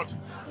blood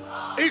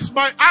is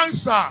my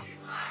answer.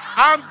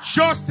 I'm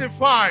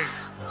justified.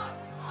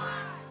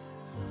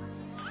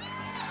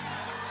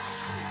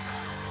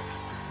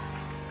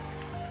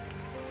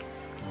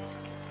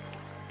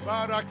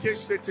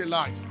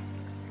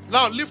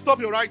 Now lift up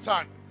your right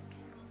hand.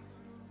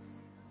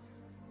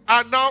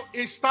 And now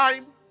it's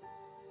time.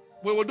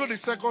 We will do the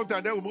second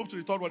and then we'll move to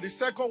the third one. The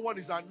second one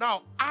is that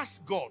now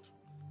ask God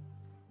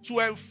to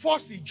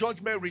enforce the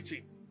judgment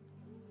written.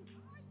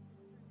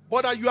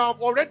 But that you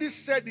have already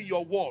said in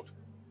your word,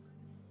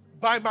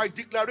 by my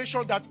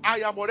declaration that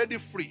I am already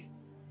free.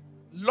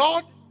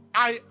 Lord,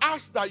 I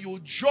ask that you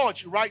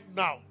judge right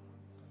now.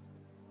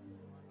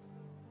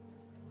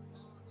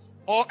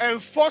 Or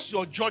enforce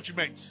your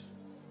judgment.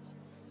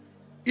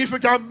 If you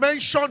can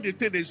mention the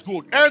thing is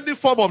good. Any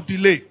form of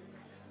delay.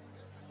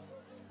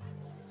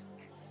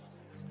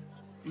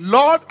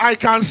 Lord, I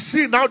can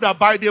see now that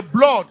by the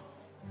blood,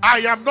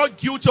 I am not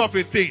guilty of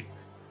a thing.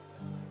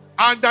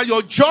 And that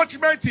your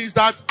judgment is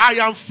that I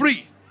am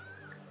free.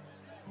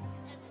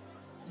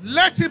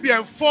 Let it be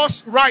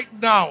enforced right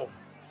now.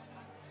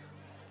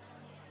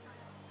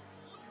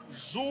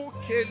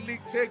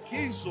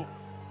 Zukelitekizo.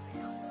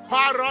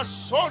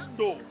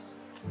 Parasondo.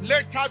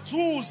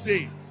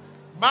 Lekatuze.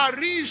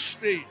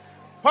 Marishte.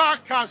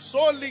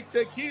 Pakasoli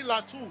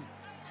tequila tu.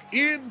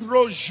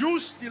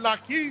 Indrojusti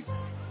lakis.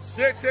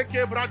 Zete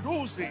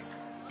kebraduze.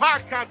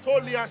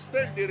 Pakatolia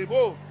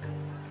stenderebo.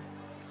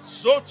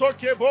 Zoto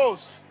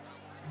kebos.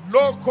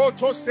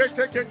 Lokoto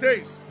sete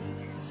ketes.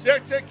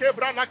 Zete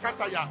kebrana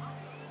kataya.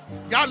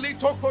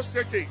 Yalitoko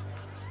sete.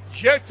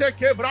 Jete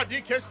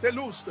kebradikes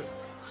teluste.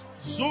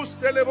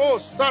 Zustelebo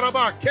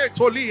saraba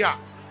ketolia.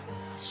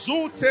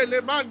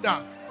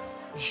 Zutelemanda.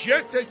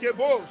 Jete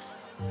kebos.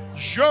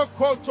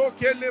 Jokoto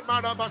kele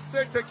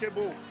marabasete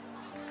kebo.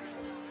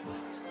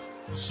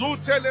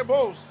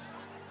 Zutelebos.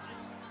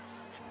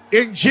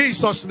 In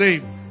Jesus'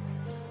 name,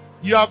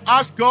 you have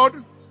asked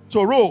God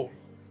to rule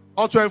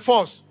or to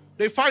enforce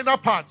the final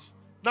part.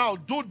 Now,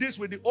 do this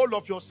with the whole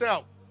of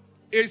yourself.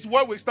 It's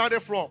where we started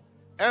from.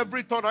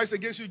 Every tongue rise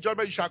against you,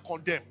 judgment you shall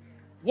condemn.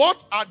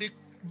 What are the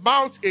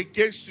mounts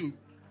against you?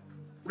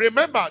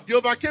 Remember, they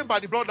overcame by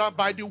the blood and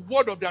by the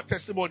word of their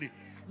testimony.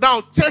 Now,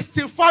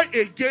 testify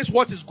against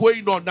what is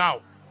going on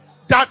now.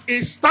 That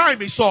its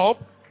time is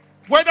up.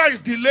 Whether it's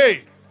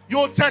delay,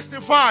 you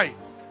testify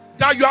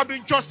that you have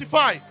been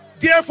justified.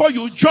 Therefore,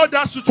 you judge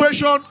that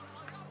situation.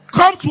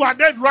 Come to an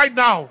end right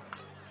now.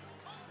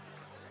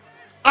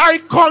 I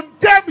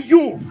condemn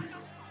you.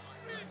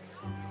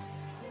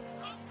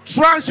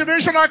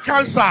 Transgenerational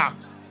cancer.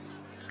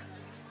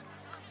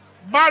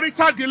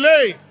 Marital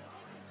delay.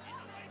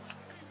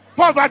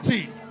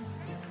 Poverty.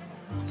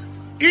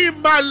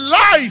 In my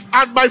life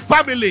and my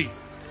family,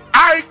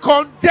 I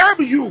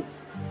condemn you.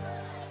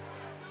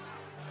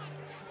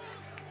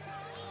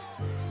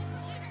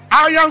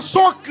 I am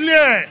so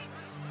clear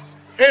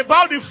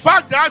about the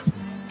fact that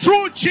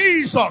through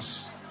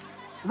Jesus,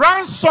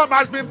 ransom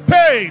has been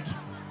paid.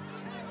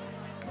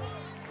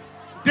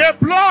 The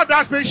blood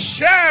has been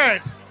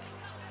shed.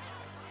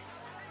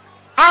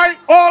 I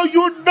owe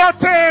you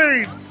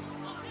nothing.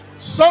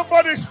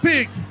 Somebody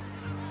speak.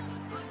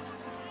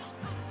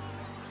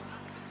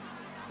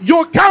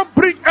 You can't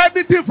bring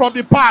anything from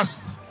the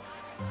past.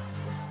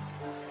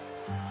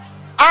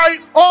 I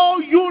owe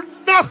you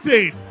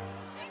nothing.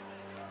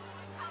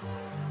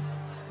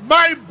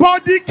 My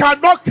body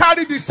cannot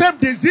carry the same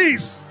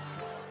disease.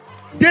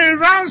 The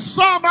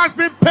ransom has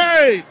been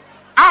paid.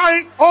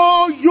 I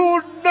owe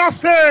you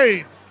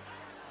nothing.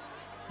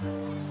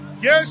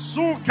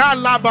 Yesu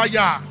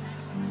kalabaya.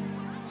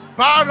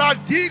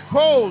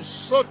 Paradiko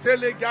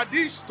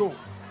sotelegadisto.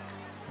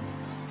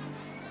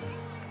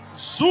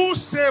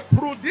 Zuse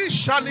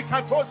prudisha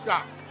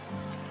likatosa.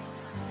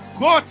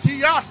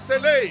 Gotia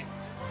sele.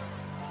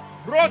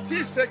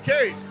 Broti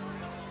seke.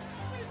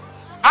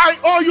 I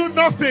owe you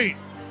nothing.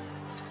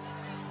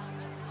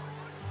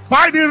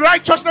 By the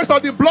righteousness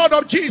of the blood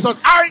of Jesus,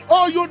 I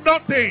owe you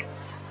nothing.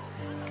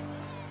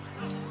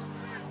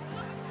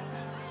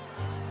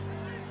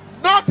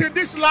 Not in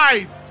this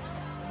life,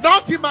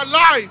 not in my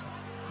life,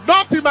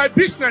 not in my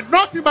business,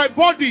 not in my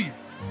body,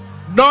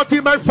 not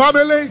in my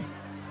family.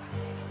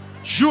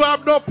 You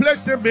have no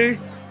place in me.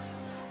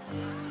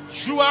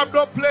 You have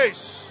no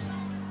place.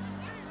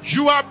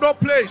 You have no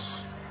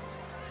place.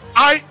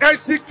 I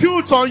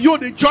execute on you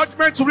the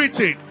judgment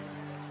written.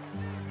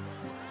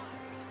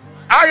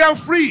 I am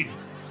free.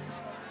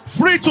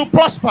 Free to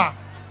prosper.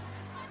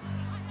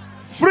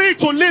 Free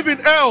to live in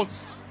health.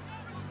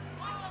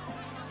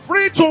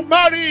 Free to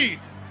marry.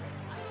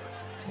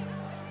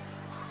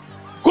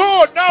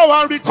 Go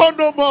now and return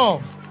no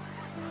more.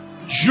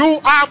 You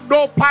have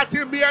no part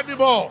in me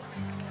anymore.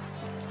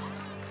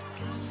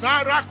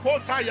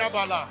 Sarakota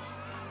Yabala.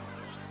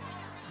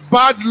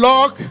 Bad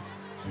luck,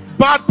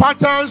 bad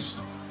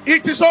patterns,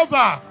 it is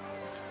over.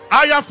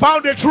 I have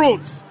found the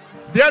truth.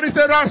 There is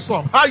a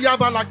ransom.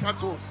 Hayabala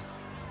Katos.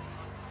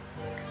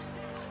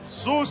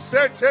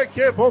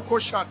 Zuseteke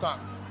Bokoshata.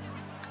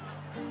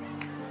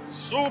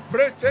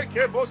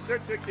 Zupreteke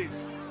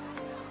Bosetekis.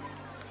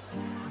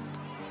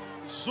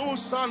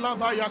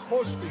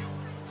 Zusalabayakosti.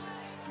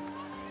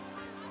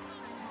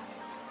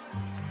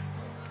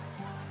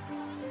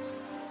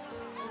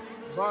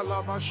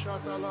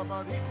 Valamashata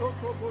Labariko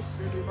Kobo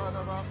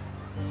Selimanaba.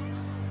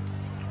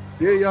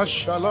 Deya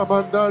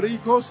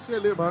Shalamandariko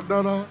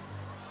Selimandara.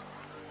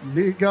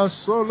 Liga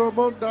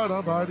Solomon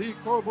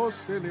Darabariko Bo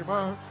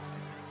Selima.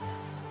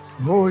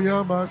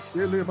 Hoyama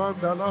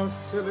Selimandala,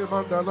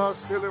 Selimandala,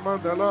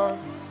 Selimandala.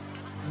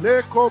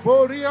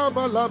 Lekoboria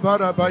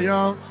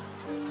Malabarabaya.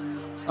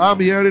 I'm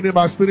hearing in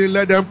my spirit.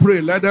 Let them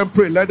pray, let them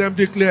pray, let them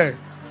declare.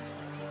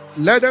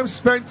 Let them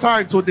spend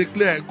time to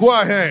declare. Go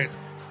ahead.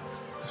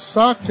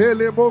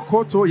 Satele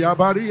mokoto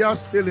yabaria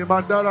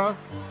selemandara.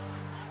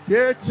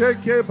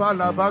 Keteke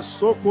balaba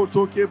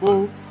sokoto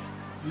kebo.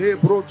 Le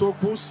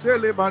brotoku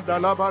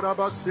selemandala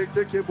baraba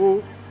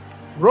setekebo.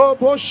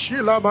 Robo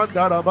shila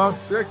mandaraba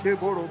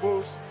sekebo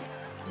robos.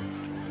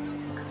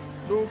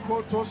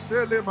 Lukoto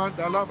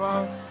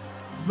selemandalaba.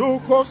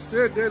 Luko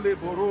sedele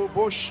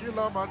borobo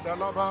shila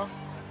mandalaba.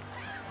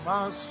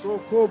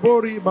 Masoko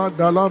bori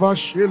mandalaba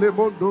shile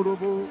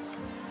mondorobo.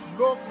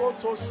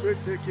 Lokoto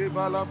seteke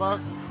balaba.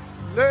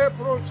 Le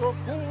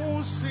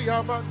protocusi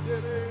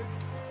amandere.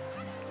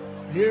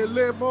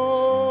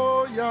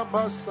 Elemo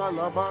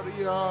yamasala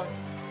Maria.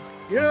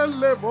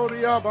 Ele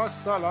moria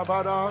basala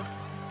bara.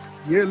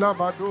 Yela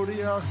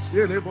madoria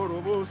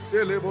celeborobo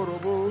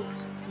celeborobo.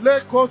 Le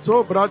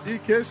koto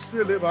bradike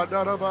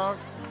celebadaraba.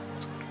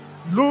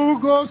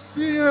 Lugo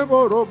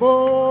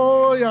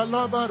sieborobo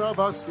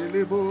yalabaraba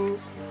celebo.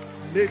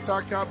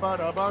 Letaka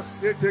baraba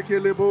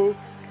setekelebo.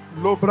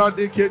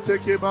 Lobradike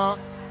tekeba.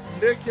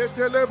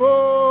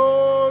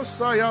 Leketelebo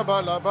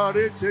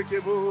sayabalabare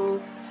tekebo.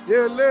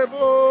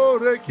 Elebo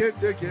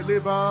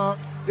reketekeleba.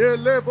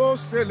 Elebo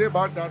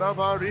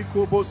selebandaraba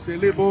rikobo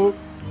selebo.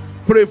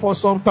 Pray for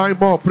some time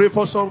more. Pray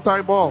for some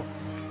time more.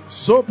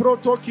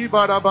 Soprotoki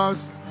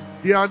barabas.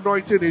 The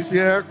anointing is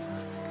here.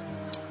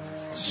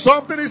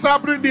 Something is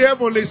happening in the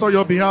heavenlies on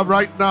your behalf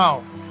right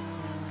now.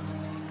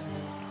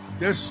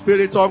 The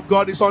Spirit of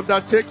God is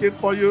undertaking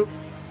for you.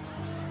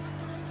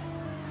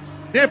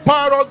 The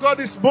power of God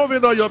is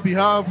moving on your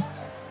behalf.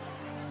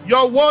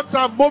 Your words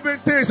are moving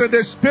things in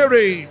the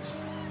Spirit.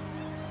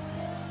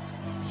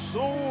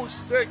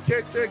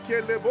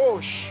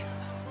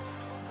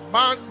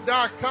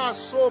 Mandaka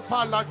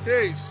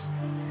sopalates.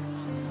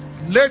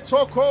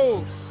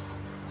 Letokos.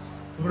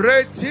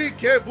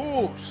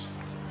 Retikebus.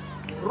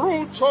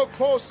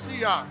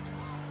 Rutokosia.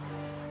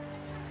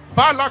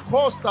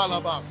 Balakosta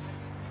labas.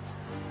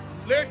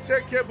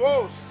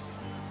 Letekebos.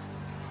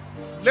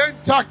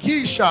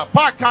 Lentakisha,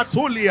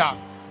 Pakatulia,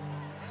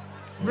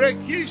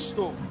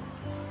 Rekisto.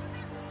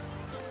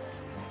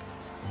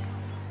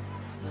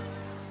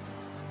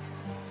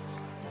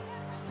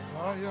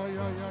 Ay, ay,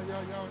 ay, ay,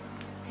 ay, ay.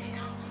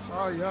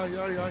 Ay, ay,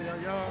 ay, ay,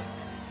 ay, ay.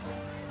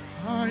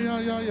 Ay,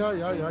 ay, ay,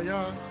 ay, ay, ay,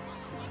 ay.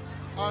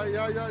 Ay,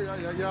 ay, ay,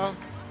 ay, ay, ay.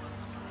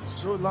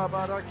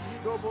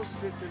 Solabarakido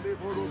bosetele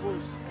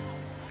borobos.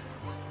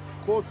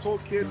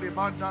 Kotoke le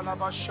mandala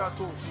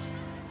bashatos.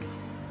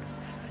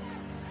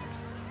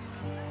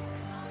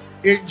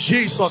 In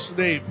Jesus'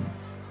 name.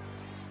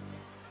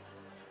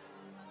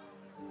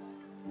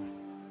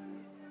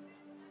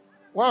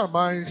 Why am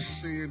I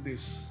saying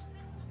this?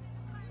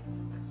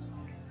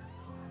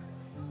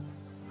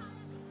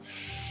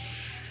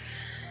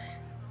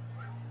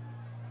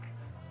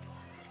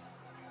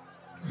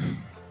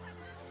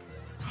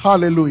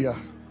 Hallelujah.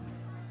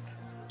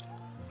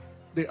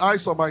 The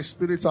eyes of my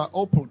spirit are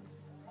open.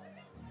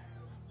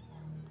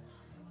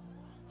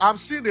 I'm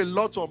seeing a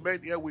lot of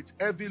men here with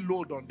heavy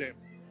load on them.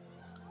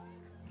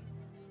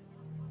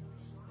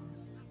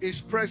 It's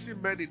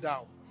pressing many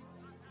down.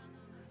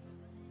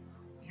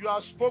 You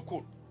have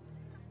spoken.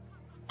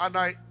 And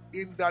I,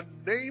 in the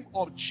name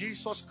of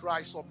Jesus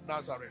Christ of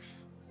Nazareth,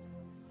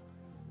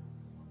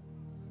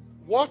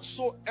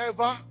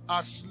 whatsoever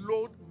has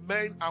slowed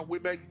men and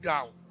women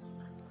down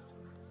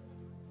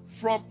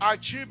from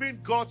achieving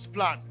God's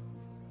plan,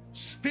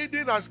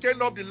 speeding and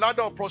scaling up the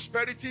ladder of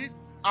prosperity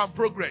and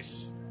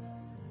progress.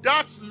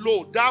 That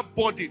load, that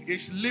burden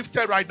is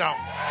lifted right now.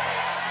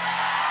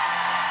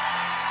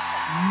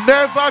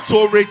 Never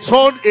to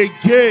return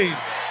again.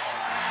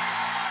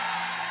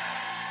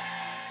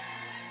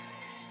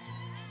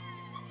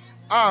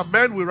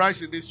 Men will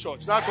rise in this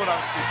church. That's what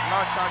I'm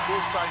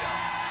saying.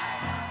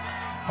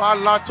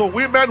 Palato.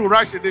 Women will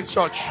rise in this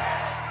church.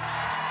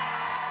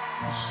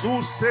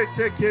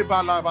 Suseteke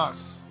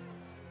balabas.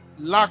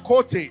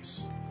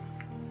 Lakotes.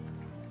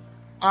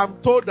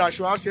 I'm told that I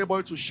should ask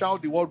everybody to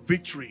shout the word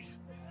victory.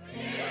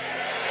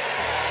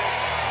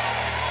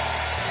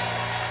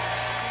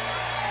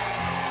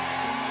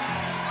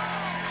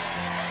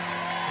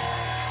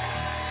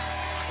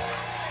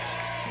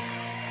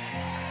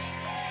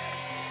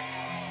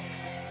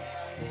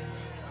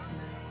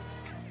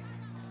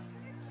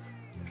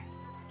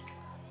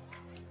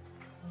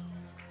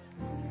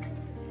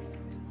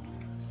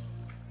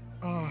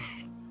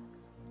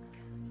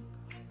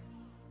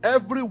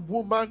 Every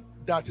woman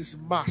that is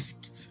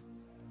masked,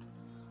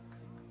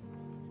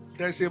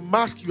 there's a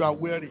mask you are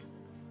wearing.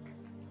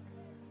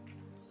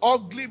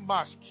 Ugly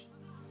mask.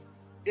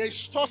 It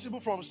stops people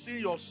from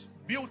seeing your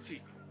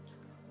beauty.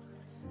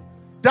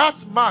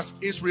 That mask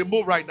is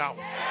removed right now.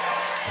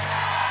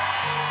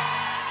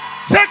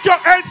 Take your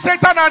hands,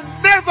 Satan, and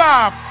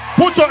never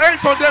put your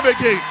hands on them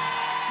again.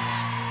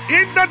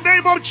 In the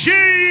name of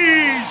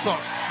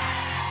Jesus.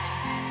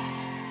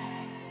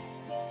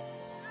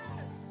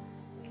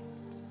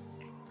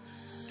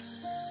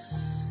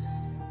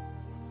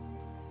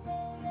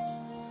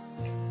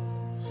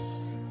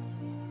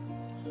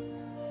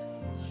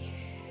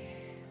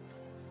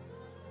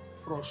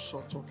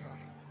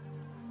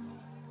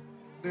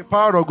 The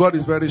power of God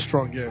is very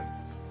strong here.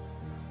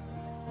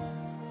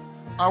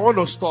 I want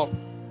to stop,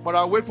 but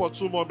I'll wait for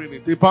 2 more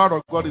minutes. The power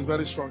of God is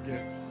very strong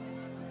here.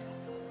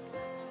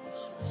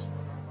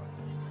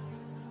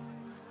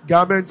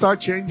 Garments are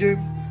changing.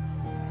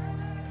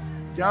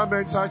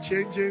 Garments are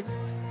changing.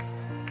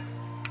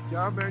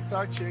 Garments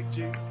are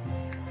changing.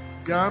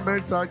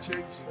 Garments are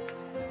changing.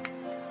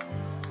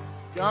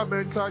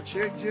 Garments are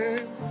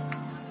changing.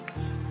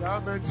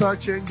 Garments are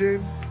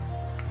changing.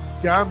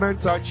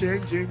 Garments are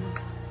changing.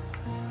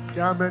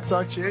 Garments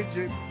are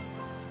changing.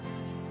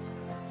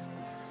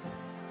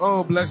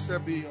 Oh,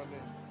 blessed be your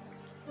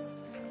name.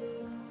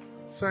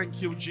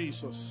 Thank you,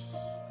 Jesus.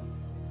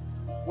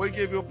 We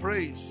give you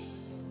praise.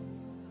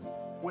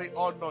 We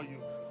honor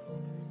you.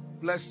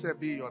 Blessed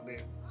be your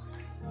name.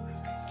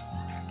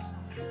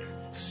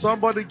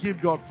 Somebody give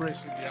God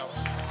praise in the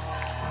house.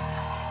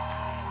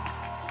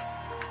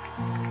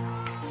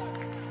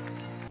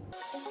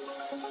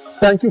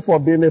 Thank you for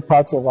being a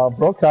part of our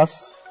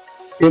broadcast.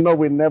 You know,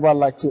 we never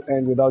like to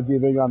end without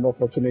giving you an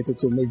opportunity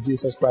to make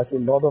Jesus Christ the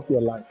Lord of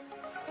your life.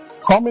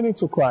 Coming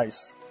into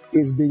Christ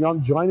is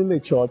beyond joining a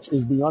church,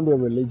 is beyond a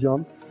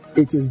religion.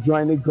 It is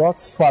joining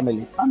God's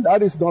family. And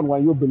that is done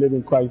when you believe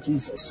in Christ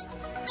Jesus.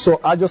 So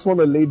I just want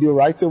to lead you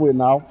right away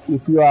now.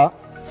 If you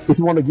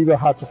want to give your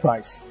heart to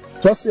Christ,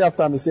 just say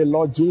after me, say,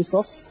 Lord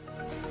Jesus,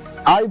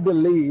 I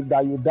believe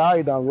that you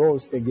died and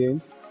rose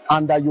again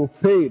and that you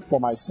paid for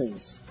my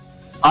sins.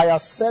 I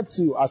accept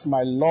you as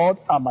my Lord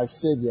and my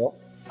Savior,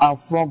 and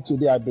from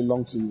today I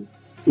belong to you.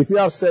 If you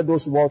have said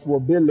those words,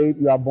 will be late,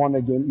 you are born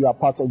again, you are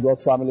part of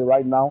God's family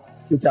right now.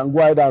 You can go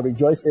ahead and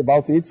rejoice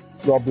about it.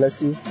 God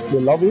bless you. We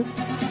love you.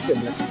 Stay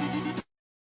blessed.